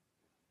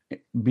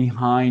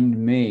behind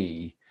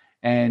me.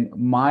 And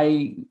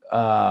my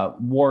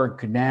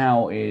work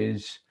now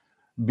is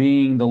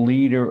being the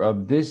leader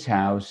of this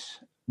house,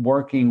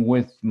 working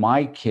with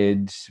my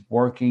kids,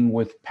 working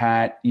with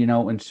Pat,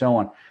 and so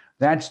on.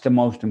 That's the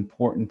most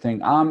important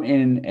thing. I'm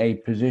in a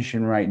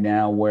position right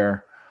now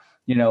where,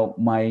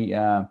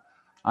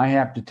 I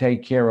have to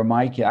take care of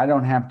my kid. I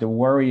don't have to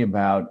worry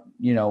about,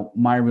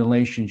 my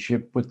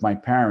relationship with my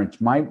parents.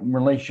 My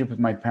relationship with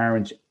my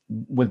parents,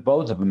 with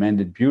both of them,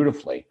 ended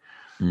beautifully.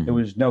 Mm-hmm. There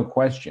was no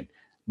question.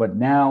 But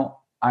now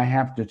I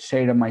have to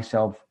say to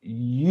myself,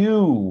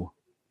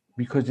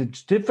 because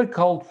it's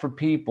difficult for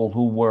people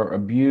who were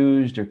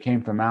abused or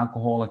came from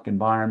alcoholic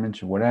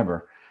environments or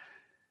whatever.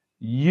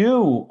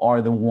 You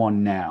are the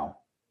one now.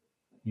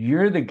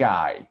 You're the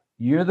guy.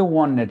 You're the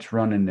one that's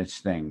running this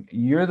thing.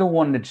 You're the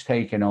one that's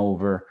taken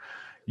over.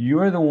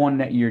 You're the one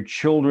that your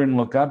children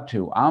look up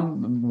to.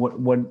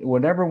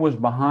 Whatever was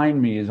behind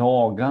me is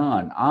all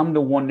gone. I'm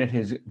the one that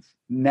has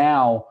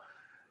now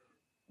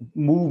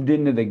moved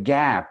into the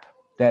gap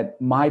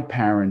that my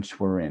parents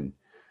were in.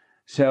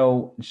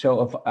 So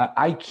if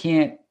I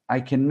can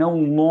no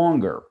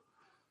longer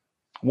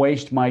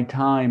waste my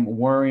time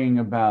worrying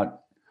about,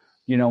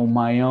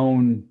 my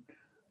own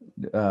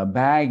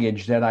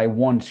baggage that I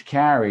once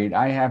carried.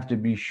 I have to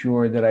be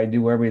sure that I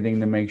do everything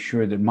to make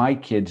sure that my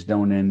kids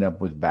don't end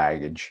up with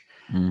baggage,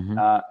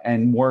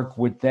 and work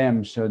with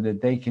them so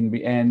that they can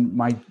be. And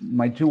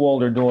my two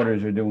older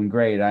daughters are doing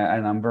great,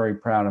 and I'm very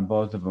proud of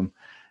both of them.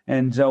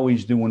 And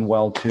Zoe's doing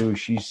well too.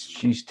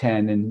 She's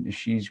 10 and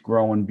she's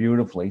growing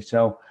beautifully.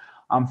 So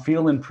I'm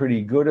feeling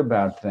pretty good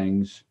about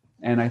things,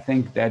 and I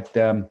think that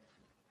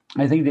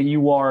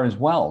you are as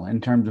well in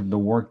terms of the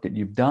work that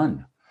you've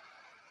done.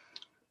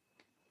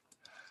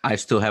 I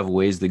still have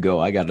ways to go.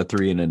 I got a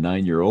 3 and a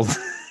 9-year-old.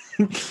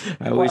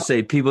 I always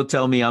say, people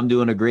tell me I'm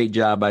doing a great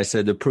job. I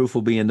said the proof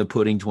will be in the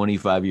pudding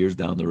 25 years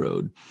down the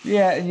road.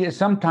 Yeah.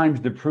 Sometimes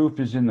the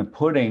proof is in the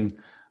pudding.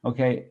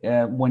 Okay,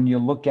 when you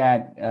look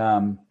at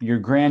your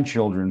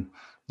grandchildren,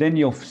 then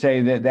you'll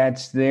say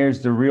there's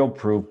the real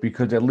proof,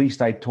 because at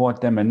least I taught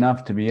them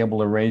enough to be able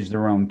to raise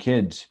their own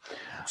kids.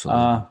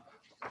 Absolutely.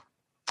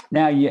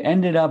 Now you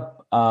ended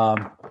up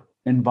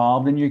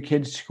involved in your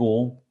kid's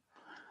school.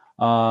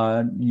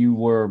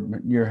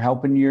 You're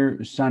helping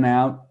your son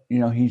out.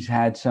 He's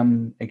had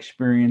some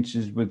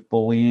experiences with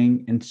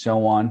bullying and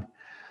so on.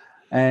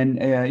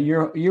 And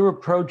your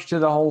approach to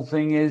the whole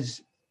thing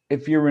is,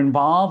 if you're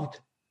involved,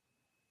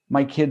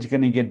 my kid's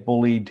going to get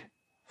bullied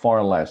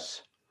far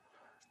less.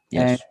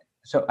 Yes. And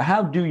so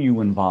how do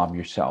you involve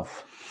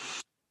yourself?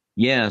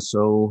 Yeah.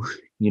 So,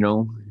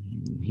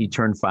 he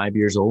turned 5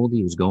 years old.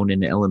 He was going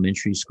into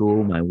elementary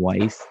school. My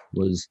wife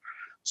was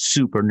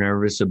super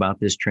nervous about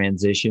this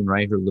transition,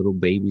 right? Her little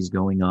baby's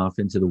going off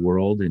into the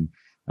world. And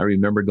I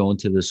remember going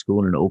to the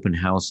school in an open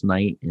house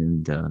night,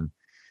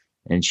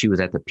 and she was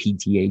at the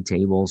PTA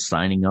table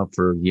signing up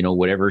for,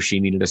 whatever she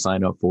needed to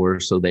sign up for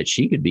so that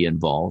she could be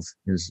involved.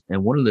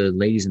 And one of the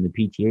ladies in the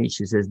PTA,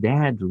 she says,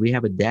 "Dad, we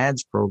have a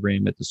dad's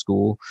program at the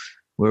school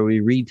where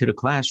we read to the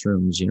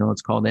classrooms.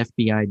 It's called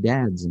FBI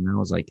Dads." And I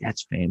was like,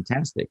 "That's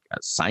fantastic.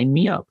 Sign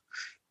me up."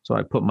 So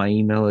I put my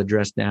email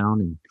address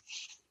down,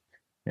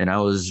 and I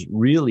was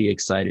really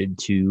excited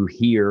to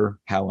hear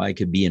how I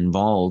could be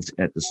involved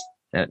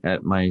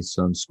at my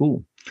son's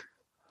school.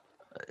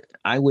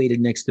 I waited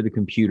next to the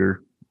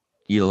computer,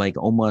 like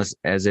almost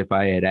as if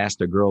I had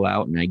asked a girl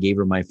out, and I gave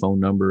her my phone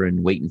number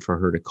and waiting for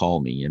her to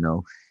call me,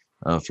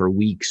 for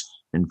weeks.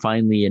 And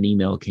finally an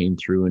email came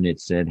through and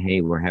it said,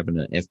 "Hey, we're having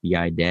an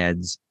FBI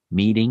Dads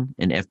meeting,"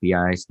 and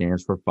FBI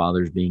stands for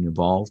Fathers Being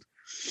Involved.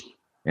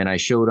 And I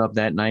showed up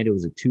that night. It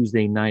was a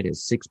Tuesday night at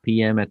 6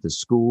 p.m. at the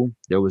school.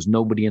 There was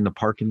nobody in the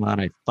parking lot.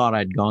 I thought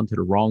I'd gone to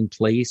the wrong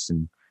place.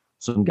 And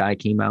some guy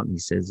came out and he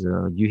says,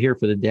 "You here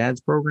for the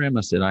dad's program?"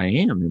 I said, "I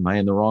am. Am I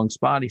in the wrong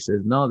spot?" He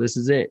says, "No, this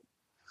is it.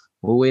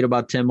 We'll wait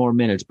about 10 more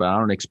minutes, but I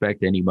don't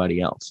expect anybody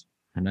else."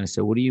 And I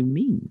said, what do you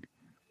mean?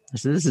 I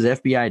said, this is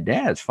FBI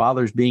dads,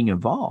 fathers being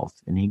involved.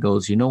 And he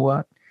goes, you know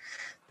what?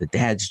 The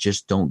dads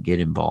just don't get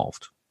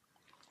involved.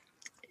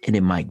 And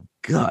in my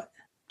gut,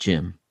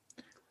 Jim,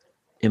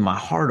 in my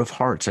heart of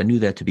hearts, I knew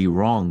that to be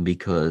wrong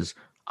because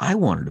I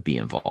wanted to be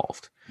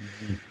involved.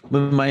 Mm-hmm.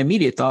 But my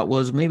immediate thought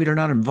was maybe they're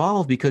not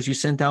involved because you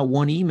sent out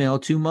one email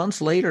 2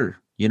 months later.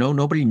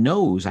 Nobody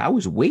knows. I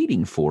was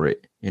waiting for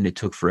it and it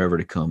took forever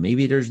to come.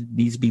 Maybe there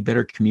needs to be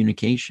better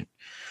communication.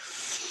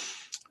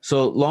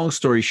 So long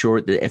story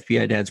short, the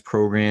FBI Dads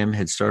program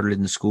had started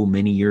in the school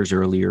many years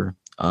earlier,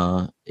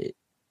 and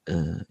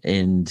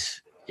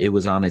it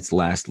was on its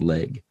last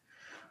leg.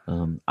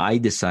 I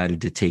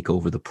decided to take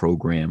over the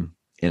program,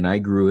 and I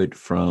grew it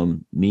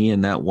from me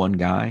and that one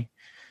guy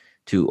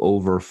to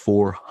over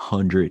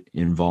 400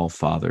 involved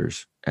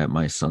fathers at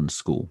my son's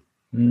school.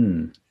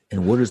 Mm.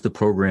 And what does the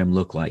program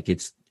look like?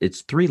 It's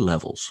 3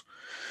 levels.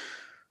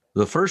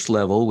 The first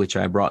level, which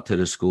I brought to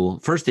the school,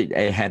 first it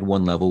had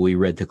one level. We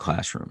read the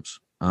classrooms.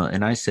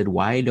 And I said,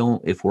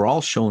 if we're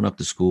all showing up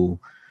to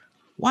school,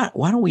 why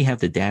don't we have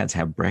the dads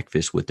have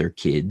breakfast with their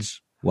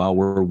kids while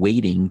we're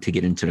waiting to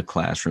get into the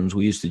classrooms?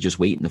 We used to just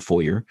wait in the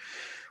foyer.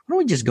 Why don't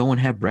we just go and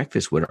have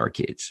breakfast with our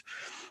kids?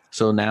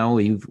 So now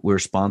we're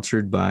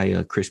sponsored by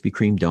Krispy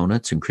Kreme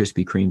Donuts, and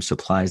Krispy Kreme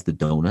supplies the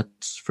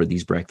donuts for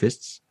these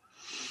breakfasts.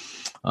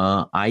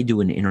 I do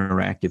an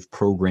interactive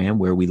program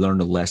where we learn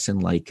a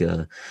lesson like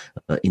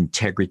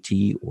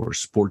integrity or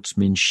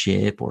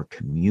sportsmanship or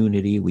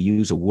community. We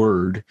use a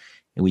word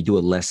and we do a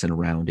lesson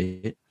around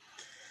it.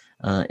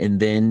 And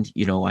then,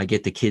 I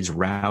get the kids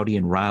rowdy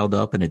and riled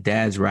up and the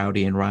dads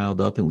rowdy and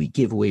riled up, and we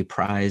give away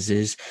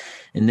prizes.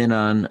 And then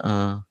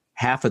on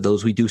half of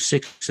those, we do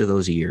 6 of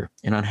those a year.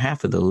 And on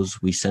half of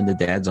those, we send the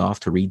dads off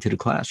to read to the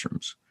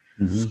classrooms.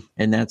 Mm-hmm.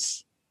 And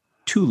that's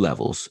 2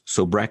 levels.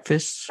 So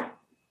breakfasts,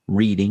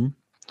 reading,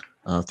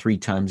 3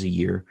 times a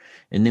year.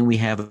 And then we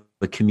have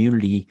a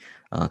community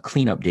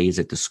cleanup days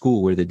at the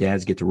school where the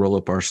dads get to roll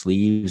up our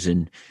sleeves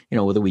and,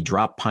 whether we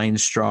drop pine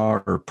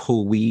straw or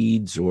pull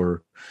weeds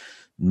or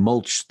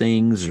mulch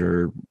things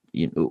or,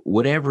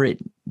 whatever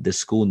the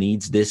school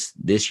needs.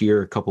 This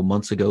year, a couple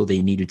months ago,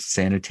 they needed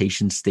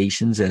sanitation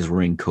stations as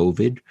we're in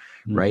COVID,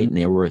 mm-hmm. right? And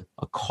they were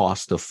a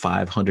cost of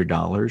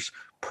 $500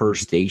 per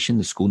station.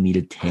 The school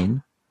needed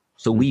 10.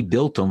 So we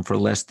built them for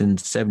less than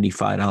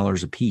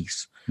 $75 a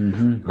piece.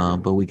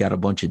 Mm-hmm. But we got a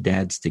bunch of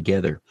dads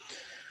together.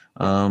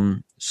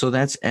 So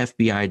that's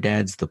FBI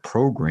Dads, the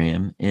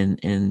program.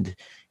 And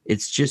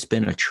it's just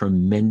been a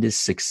tremendous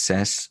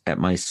success at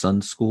my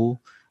son's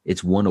school.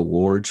 It's won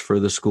awards for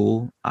the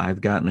school.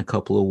 I've gotten a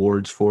couple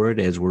awards for it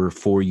as we're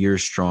 4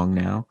 years strong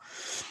now.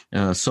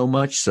 So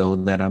much so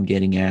that I'm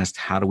getting asked,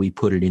 how do we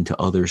put it into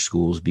other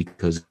schools?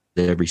 Because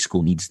every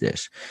school needs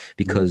this.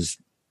 Because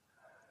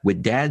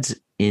with dads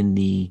in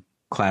the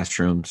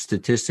classroom,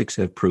 statistics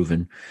have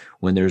proven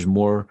when there's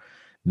more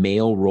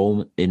male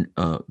role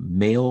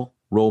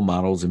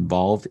models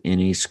involved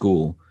in a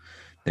school,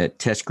 that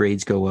test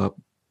grades go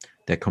up,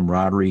 that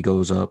camaraderie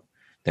goes up,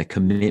 that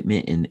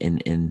commitment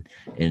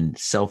and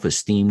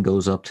self-esteem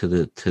goes up to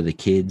the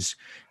kids,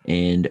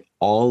 and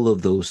all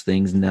of those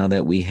things. Now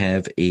that we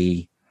have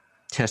a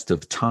test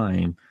of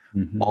time,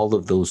 mm-hmm. all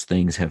of those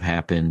things have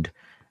happened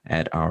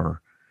at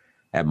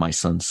my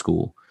son's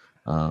school.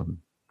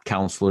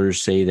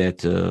 Counselors say that,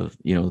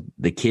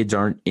 the kids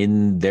aren't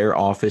in their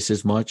office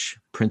as much.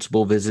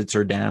 Principal visits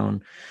are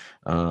down.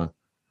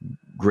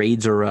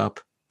 Grades are up.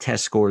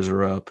 Test scores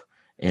are up.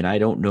 And I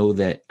don't know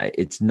that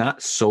it's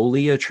not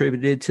solely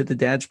attributed to the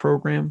dad's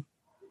program,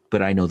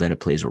 but I know that it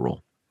plays a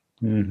role.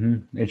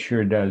 Mm-hmm. It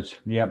sure does.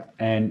 Yep.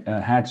 And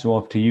hats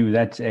off to you.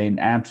 That's an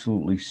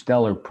absolutely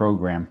stellar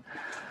program.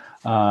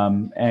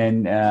 You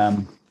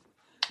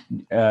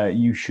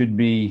should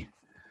be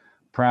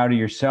proud of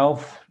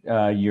yourself.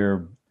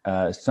 Your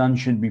son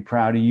should be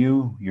proud of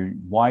you, your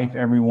wife,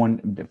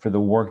 everyone, for the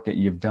work that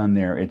you've done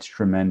there. It's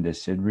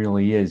tremendous. It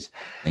really is.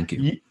 Thank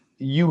you.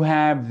 You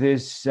have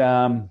this,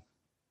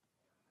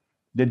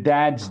 the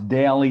Dad's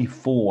Daily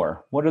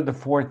 4. What are the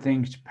 4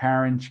 things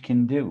parents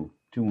can do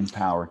to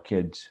empower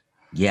kids?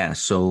 Yeah.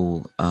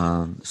 So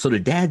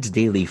the Dad's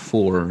Daily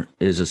 4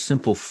 is a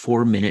simple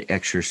 4-minute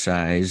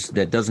exercise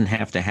that doesn't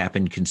have to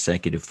happen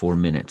consecutive 4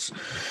 minutes.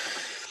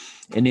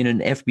 And in an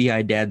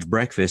FBI Dad's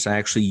Breakfast, I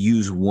actually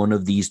use one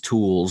of these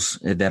tools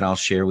that I'll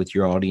share with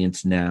your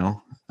audience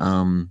now.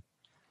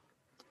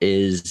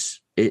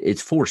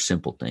 It's 4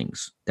 simple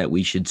things that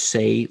we should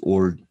say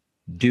or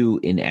do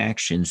in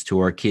actions to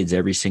our kids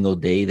every single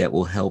day that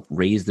will help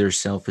raise their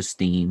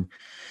self-esteem,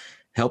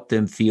 help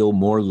them feel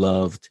more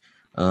loved.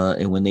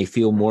 And when they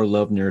feel more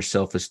loved and their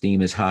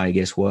self-esteem is high,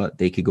 guess what?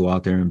 They could go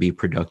out there and be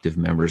productive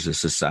members of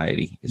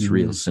society. It's mm-hmm.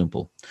 real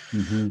simple.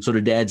 Mm-hmm. So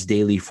the Dad's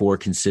Daily 4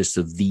 consists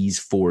of these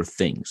 4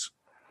 things.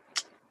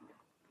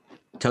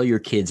 Tell your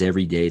kids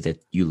every day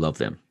that you love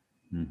them.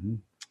 Mm-hmm.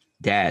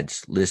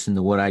 Dads, listen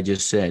to what I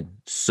just said.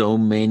 So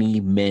many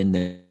men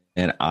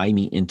that I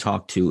meet and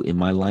talk to in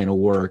my line of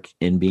work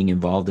and being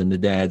involved in the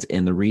dads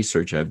and the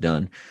research I've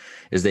done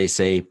is they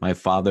say, my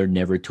father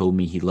never told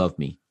me he loved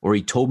me, or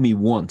he told me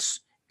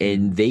once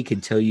and they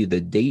could tell you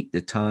the date,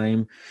 the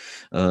time,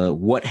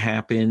 what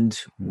happened,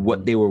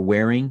 what they were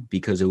wearing,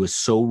 because it was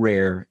so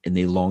rare and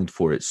they longed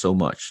for it so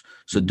much.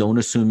 So don't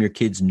assume your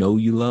kids know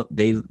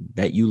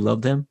that you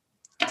love them.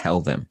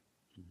 Tell them.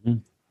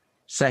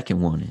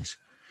 Second one is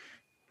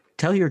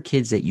tell your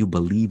kids that you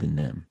believe in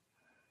them.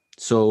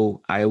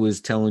 So I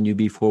was telling you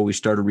before we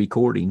started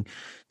recording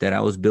that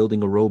I was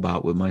building a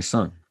robot with my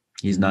son.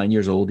 He's 9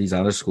 years old. He's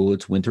out of school.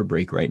 It's winter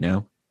break right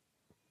now.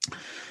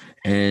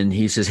 And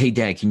he says, "Hey,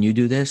 Dad, can you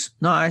do this?"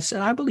 No, I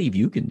said, "I believe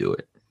you can do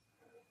it."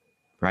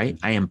 Right?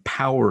 I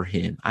empower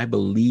him. I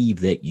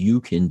believe that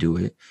you can do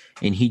it.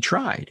 And he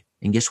tried.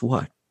 And guess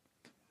what?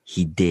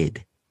 He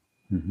did.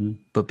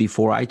 But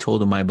before I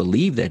told him I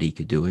believe that he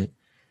could do it,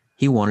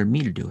 he wanted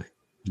me to do it.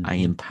 I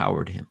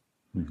empowered him.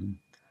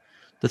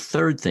 The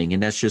third thing,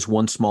 and that's just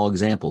one small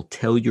example,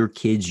 tell your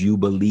kids you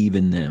believe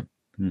in them.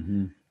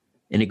 And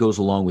it goes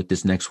along with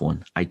this next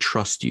one. I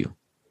trust you.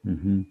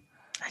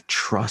 I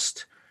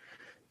trust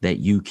that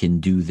you can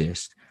do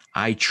this.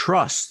 I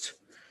trust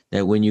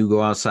that when you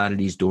go outside of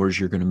these doors,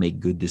 you're going to make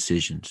good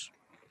decisions.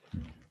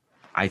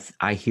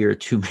 I hear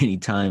too many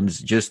times,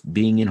 just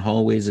being in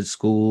hallways at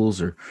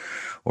schools or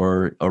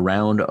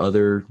around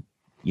other,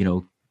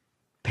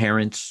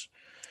 parents,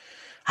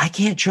 "I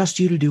can't trust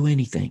you to do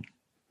anything."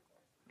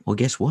 Well,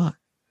 guess what?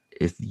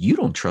 If you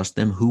don't trust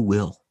them, who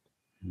will?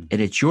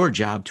 And it's your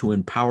job to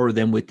empower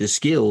them with the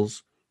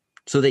skills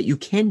so that you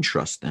can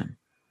trust them.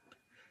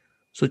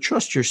 So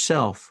trust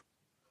yourself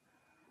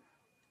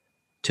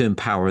to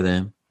empower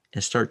them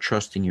and start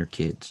trusting your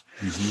kids.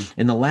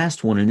 And the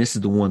last one, and this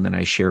is the one that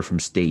I share from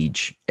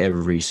stage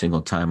every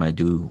single time I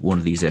do one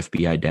of these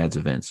FBI Dads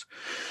events,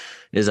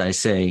 is I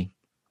say,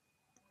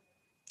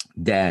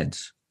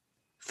 dads,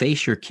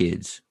 face your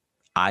kids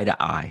eye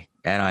to eye,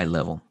 at eye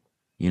level.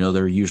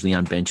 They're usually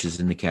on benches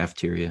in the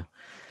cafeteria.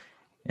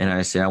 And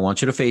I say, I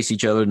want you to face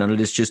each other. None of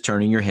this just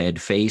turning your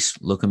head. Face,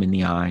 look them in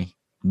the eye,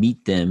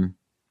 meet them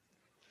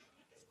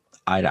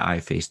eye to eye,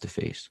 face to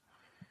face.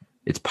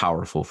 It's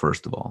powerful,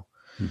 first of all.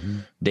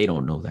 They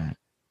don't know that.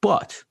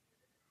 But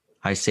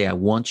I say, I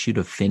want you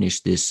to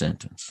finish this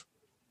sentence.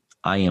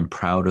 I am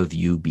proud of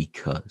you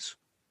because.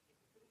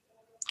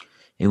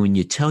 And when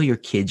you tell your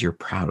kids you're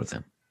proud of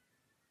them,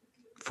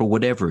 for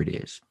whatever it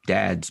is,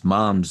 dads,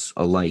 moms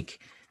alike,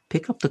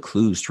 pick up the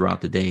clues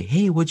throughout the day.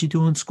 Hey, what'd you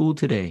do in school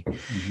today?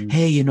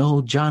 Hey,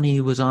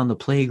 Johnny was on the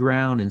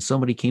playground and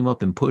somebody came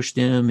up and pushed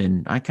him.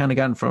 And I kind of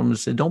got in front of him and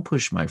said, "Don't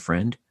push my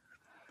friend."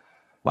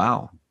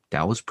 Wow,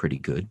 that was pretty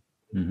good.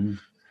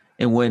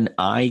 And when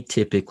I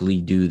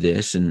typically do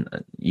this, and,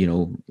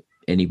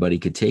 anybody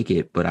could take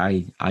it, but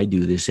I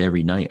do this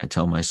every night. I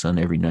tell my son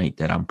every night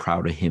that I'm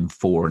proud of him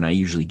for, and I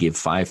usually give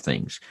 5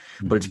 things,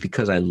 but it's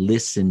because I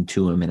listen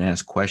to him and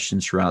ask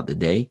questions throughout the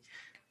day.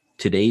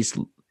 Today's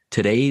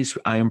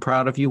I am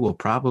proud of you will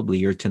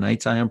probably, or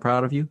tonight's I am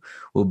proud of you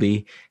will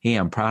be, hey,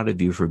 I'm proud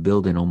of you for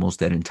building almost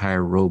that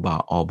entire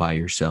robot all by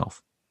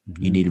yourself.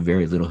 You needed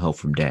very little help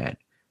from Dad.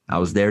 I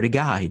was there to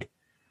guide,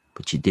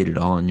 but you did it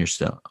all on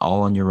yourself,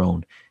 all on your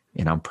own.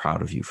 And I'm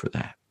proud of you for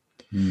that.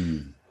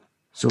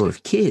 So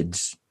if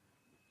kids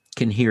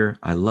can hear,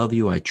 I love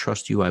you, I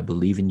trust you, I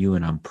believe in you,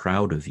 and I'm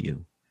proud of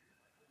you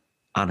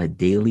on a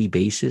daily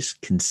basis,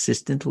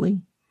 consistently,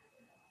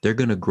 they're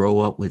going to grow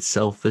up with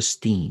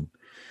self-esteem,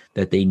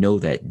 that they know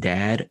that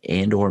Dad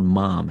and or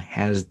Mom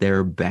has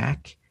their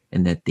back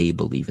and that they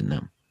believe in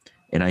them.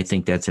 And I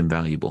think that's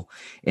invaluable.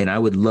 And I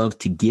would love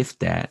to gift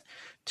that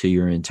to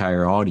your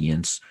entire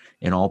audience.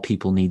 And all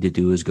people need to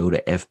do is go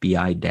to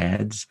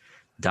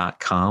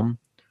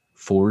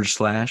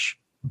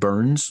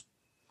fbidads.com/Burns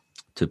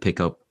to pick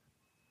up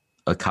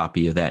a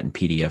copy of that in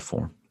PDF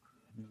form.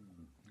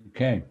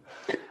 Okay.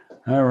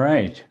 All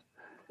right.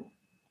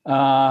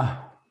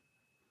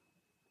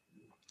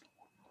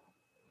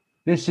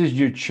 This is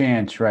your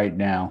chance right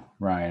now,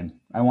 Ryan.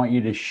 I want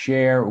you to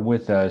share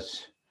with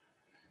us.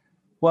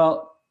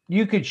 Well,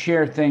 you could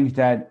share things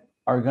that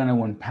are going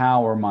to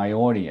empower my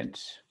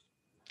audience.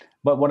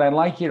 But what I'd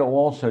like you to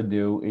also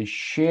do is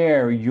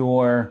share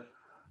your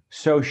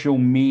social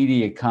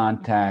media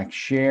contacts,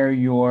 share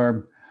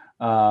your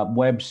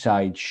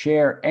website,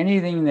 share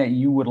anything that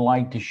you would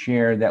like to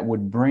share that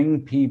would bring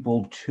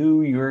people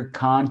to your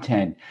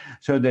content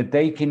so that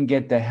they can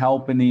get the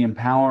help and the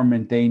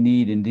empowerment they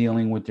need in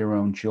dealing with their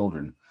own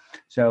children.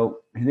 So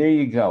there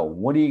you go.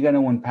 What are you going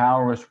to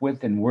empower us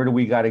with, and where do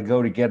we got to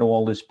go to get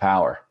all this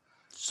power?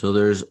 So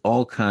there's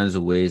all kinds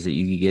of ways that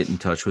you can get in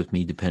touch with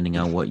me depending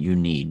on what you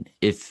need.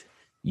 If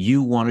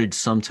you wanted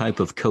some type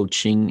of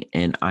coaching,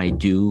 and I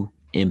do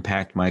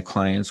impact my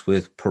clients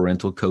with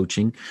parental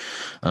coaching,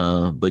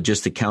 but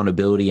just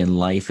accountability in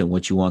life and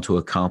what you want to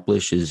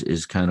accomplish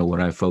is kind of what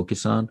I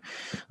focus on.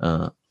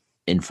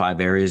 In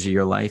 5 areas of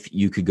your life,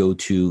 you could go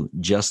to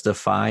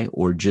justify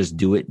or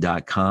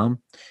justdoit.com,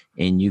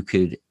 and you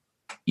could,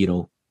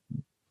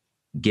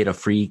 get a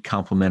free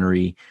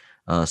complimentary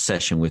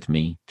session with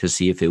me to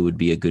see if it would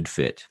be a good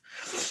fit.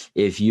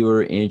 If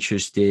you're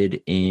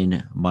interested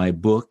in my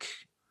book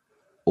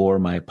or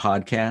my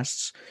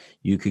podcasts,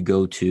 you could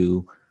go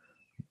to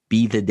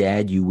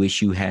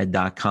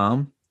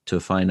BeTheDadYouWishYouHad.com to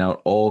find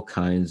out all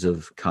kinds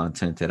of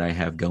content that I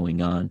have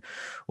going on.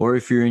 Or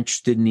if you're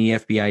interested in the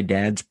FBI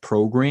Dads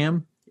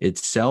program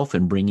itself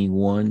and bringing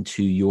one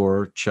to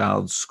your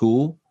child's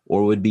school,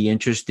 or would be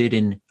interested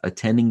in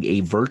attending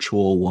a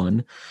virtual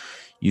one,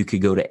 you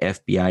could go to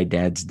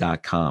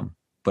FBIDads.com.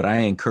 But I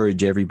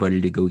encourage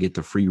everybody to go get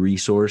the free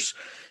resource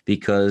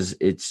because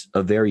it's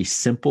a very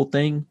simple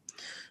thing.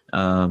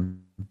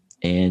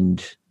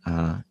 And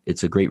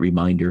it's a great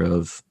reminder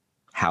of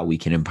how we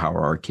can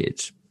empower our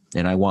kids.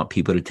 And I want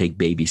people to take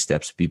baby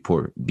steps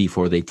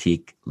before they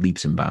take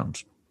leaps and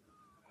bounds.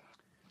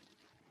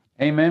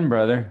 Amen,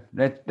 brother.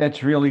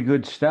 That's really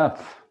good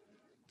stuff.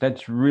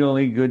 That's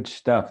really good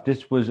stuff.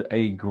 This was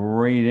a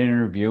great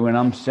interview, and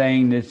I'm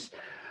saying this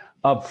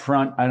up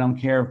front. I don't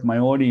care if my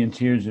audience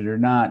hears it or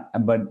not,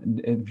 but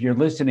if you're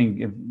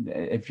listening,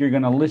 if you're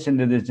going to listen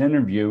to this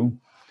interview,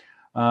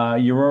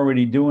 you're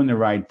already doing the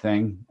right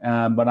thing.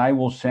 But I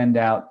will send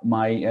out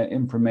my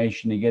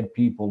information to get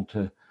people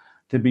to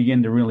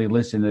begin to really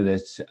listen to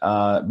this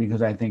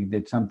because I think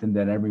that's something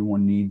that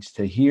everyone needs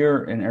to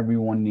hear and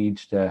everyone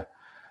needs to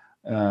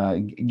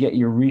get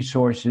your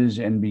resources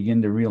and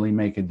begin to really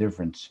make a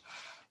difference.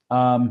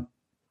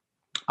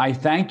 I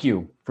thank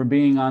you for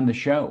being on the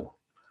show.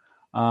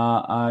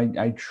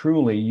 I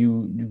truly,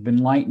 you've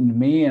enlightened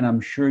me, and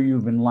I'm sure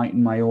you've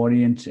enlightened my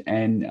audience,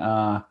 and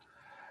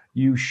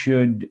you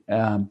should,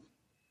 I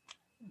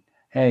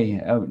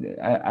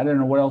don't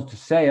know what else to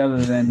say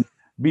other than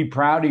be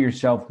proud of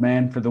yourself,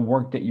 man, for the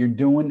work that you're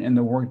doing and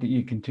the work that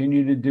you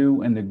continue to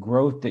do and the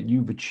growth that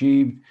you've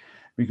achieved,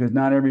 because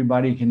not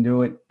everybody can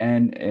do it,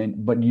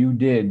 but you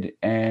did,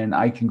 and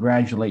I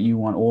congratulate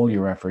you on all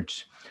your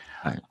efforts.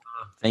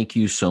 Thank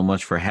you so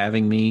much for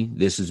having me.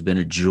 This has been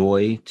a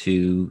joy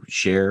to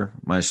share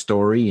my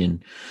story.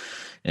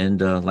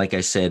 And like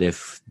I said,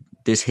 if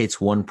this hits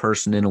one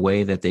person in a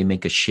way that they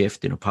make a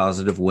shift in a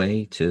positive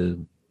way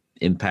to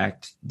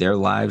impact their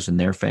lives and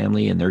their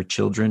family and their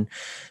children,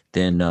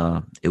 then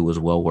it was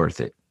well worth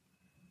it.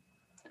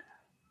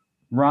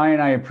 Ryan,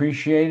 I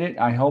appreciate it.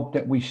 I hope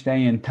that we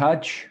stay in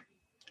touch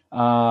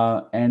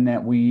and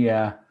that we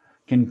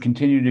can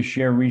continue to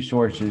share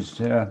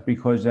resources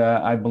because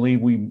I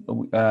believe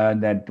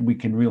that we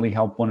can really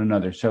help one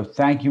another. So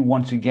thank you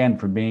once again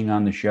for being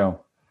on the show.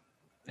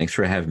 Thanks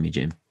for having me,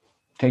 Jim.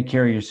 Take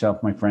care of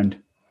yourself, my friend.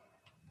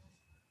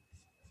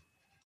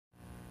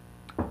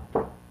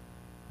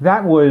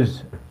 That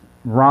was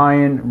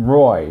Ryan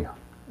Roy,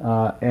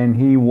 and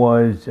he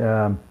was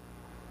a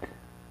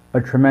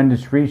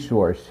tremendous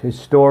resource. His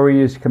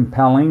story is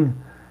compelling,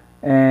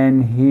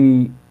 and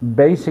he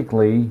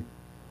basically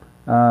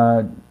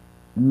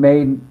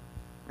made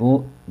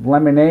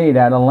lemonade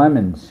out of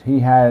lemons. He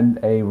had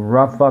a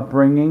rough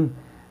upbringing.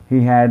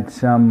 He had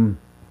some,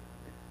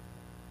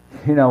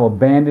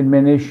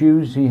 abandonment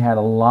issues. He had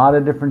a lot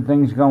of different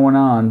things going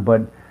on,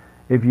 but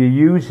if you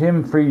use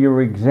him for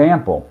your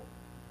example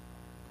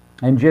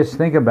and just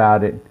think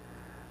about it,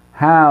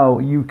 how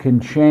you can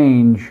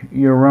change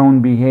your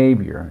own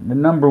behavior. The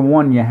number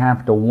one, you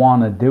have to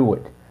want to do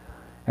it.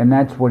 And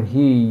that's what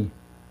he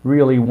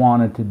really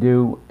wanted to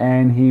do,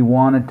 and he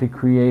wanted to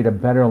create a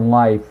better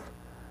life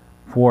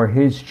for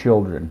his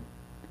children.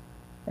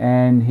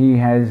 And he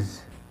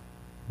has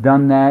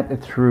done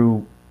that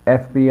through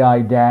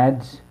FBI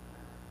Dads.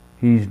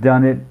 He's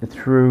done it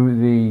through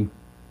the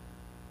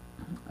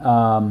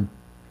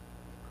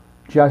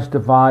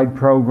Justified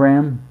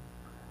program.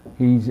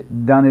 He's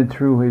done it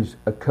through his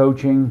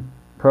coaching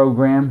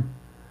program.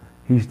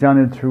 He's done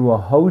it through a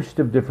host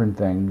of different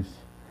things.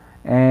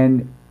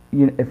 And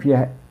if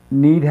you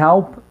need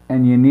help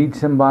and you need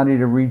somebody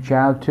to reach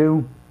out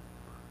to,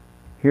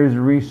 here's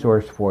a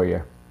resource for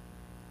you.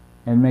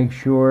 And make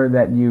sure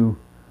that you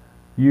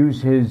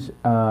use his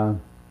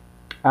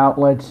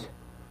outlets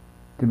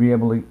to be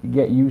able to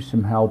get you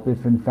some help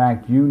if in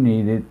fact you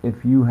need it,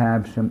 if you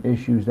have some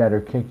issues that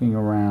are kicking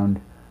around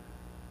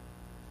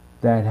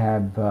that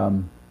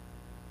have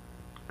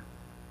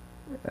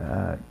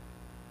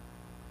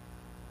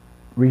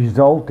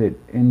resulted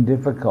in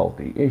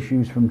difficulty,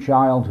 issues from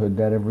childhood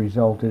that have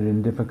resulted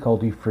in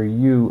difficulty for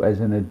you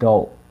as an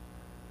adult.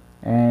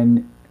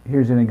 And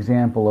here's an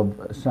example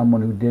of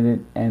someone who did it,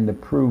 and the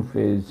proof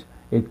is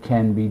it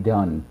can be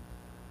done.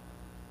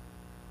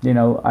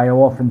 I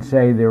often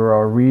say there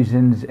are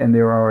reasons and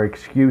there are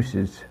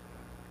excuses.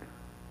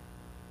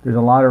 There's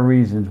a lot of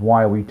reasons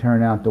why we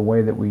turn out the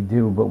way that we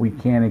do, but we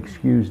can't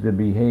excuse the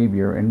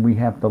behavior, and we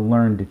have to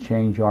learn to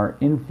change our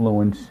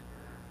influence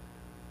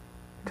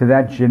to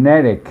that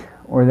genetic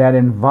or that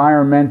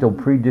environmental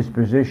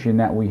predisposition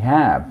that we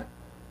have.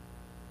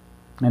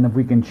 And if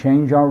we can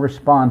change our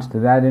response to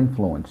that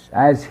influence,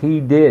 as he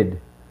did,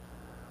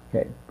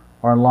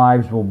 our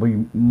lives will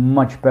be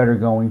much better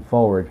going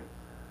forward.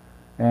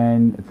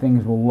 And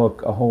things will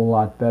look a whole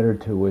lot better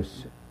to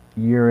us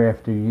year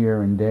after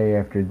year and day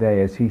after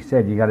day. As he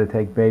said, you got to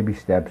take baby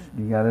steps.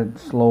 You got to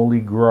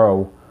slowly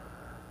grow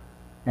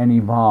and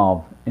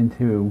evolve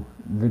into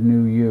the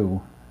new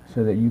you.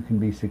 so that you can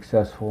be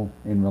successful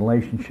in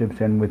relationships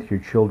and with your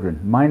children.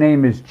 My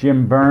name is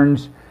Jim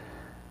Burns.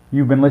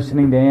 You've been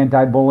listening to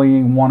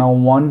Anti-Bullying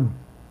 101.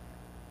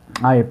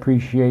 I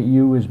appreciate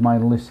you as my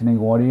listening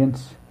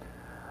audience.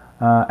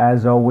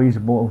 As always,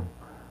 we'll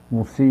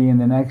see you in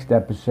the next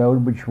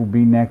episode, which will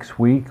be next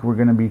week. We're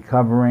going to be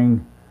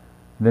covering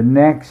the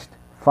next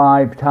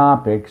 5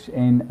 topics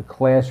in a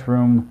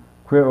classroom,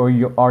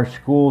 or our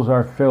schools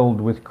are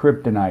filled with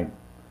kryptonite.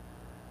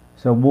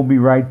 So we'll be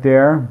right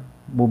there.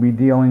 We'll be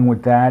dealing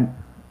with that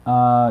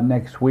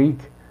next week.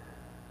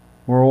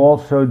 We're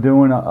also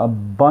doing a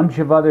bunch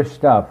of other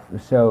stuff,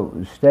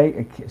 so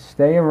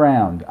stay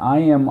around. I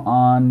am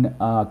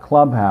on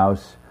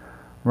Clubhouse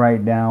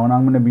right now, and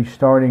I'm going to be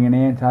starting an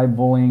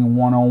Anti-Bullying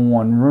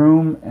 101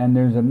 room, and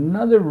there's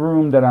another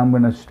room that I'm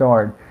going to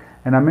start,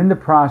 and I'm in the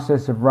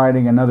process of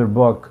writing another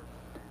book,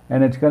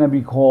 and it's going to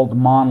be called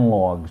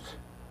Monologues.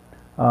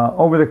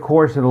 Over the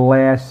course of the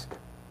last,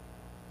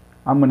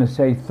 I'm going to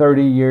say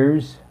 30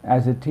 years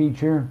as a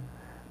teacher,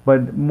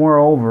 but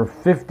moreover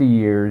 50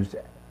 years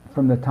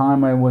from the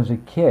time I was a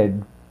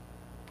kid,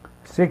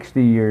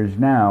 60 years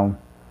now,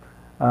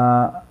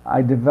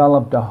 I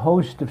developed a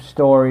host of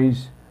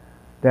stories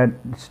that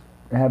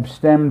have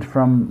stemmed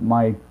from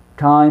my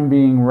time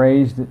being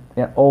raised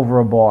over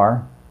a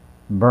bar,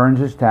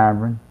 Burns's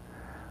Tavern,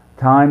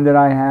 time that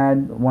I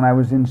had when I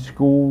was in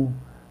school,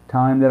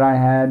 time that I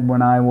had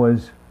when I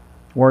was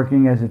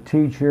working as a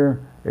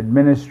teacher,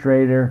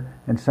 administrator,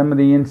 and some of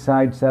the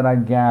insights that I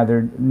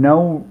gathered.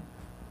 No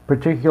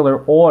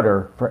particular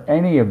order for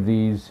any of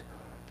these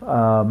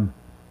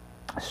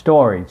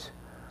stories,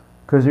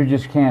 because there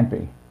just can't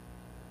be.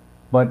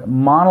 But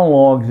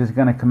Monologues is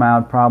going to come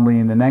out probably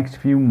in the next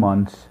few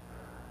months,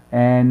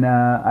 and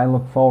I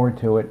look forward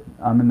to it.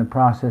 I'm in the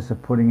process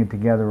of putting it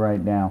together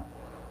right now.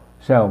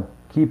 So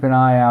keep an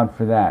eye out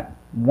for that.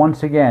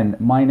 Once again,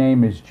 my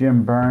name is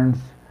Jim Burns.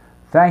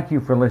 Thank you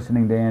for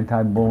listening to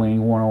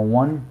Anti-Bullying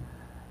 101,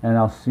 and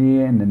I'll see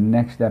you in the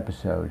next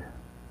episode.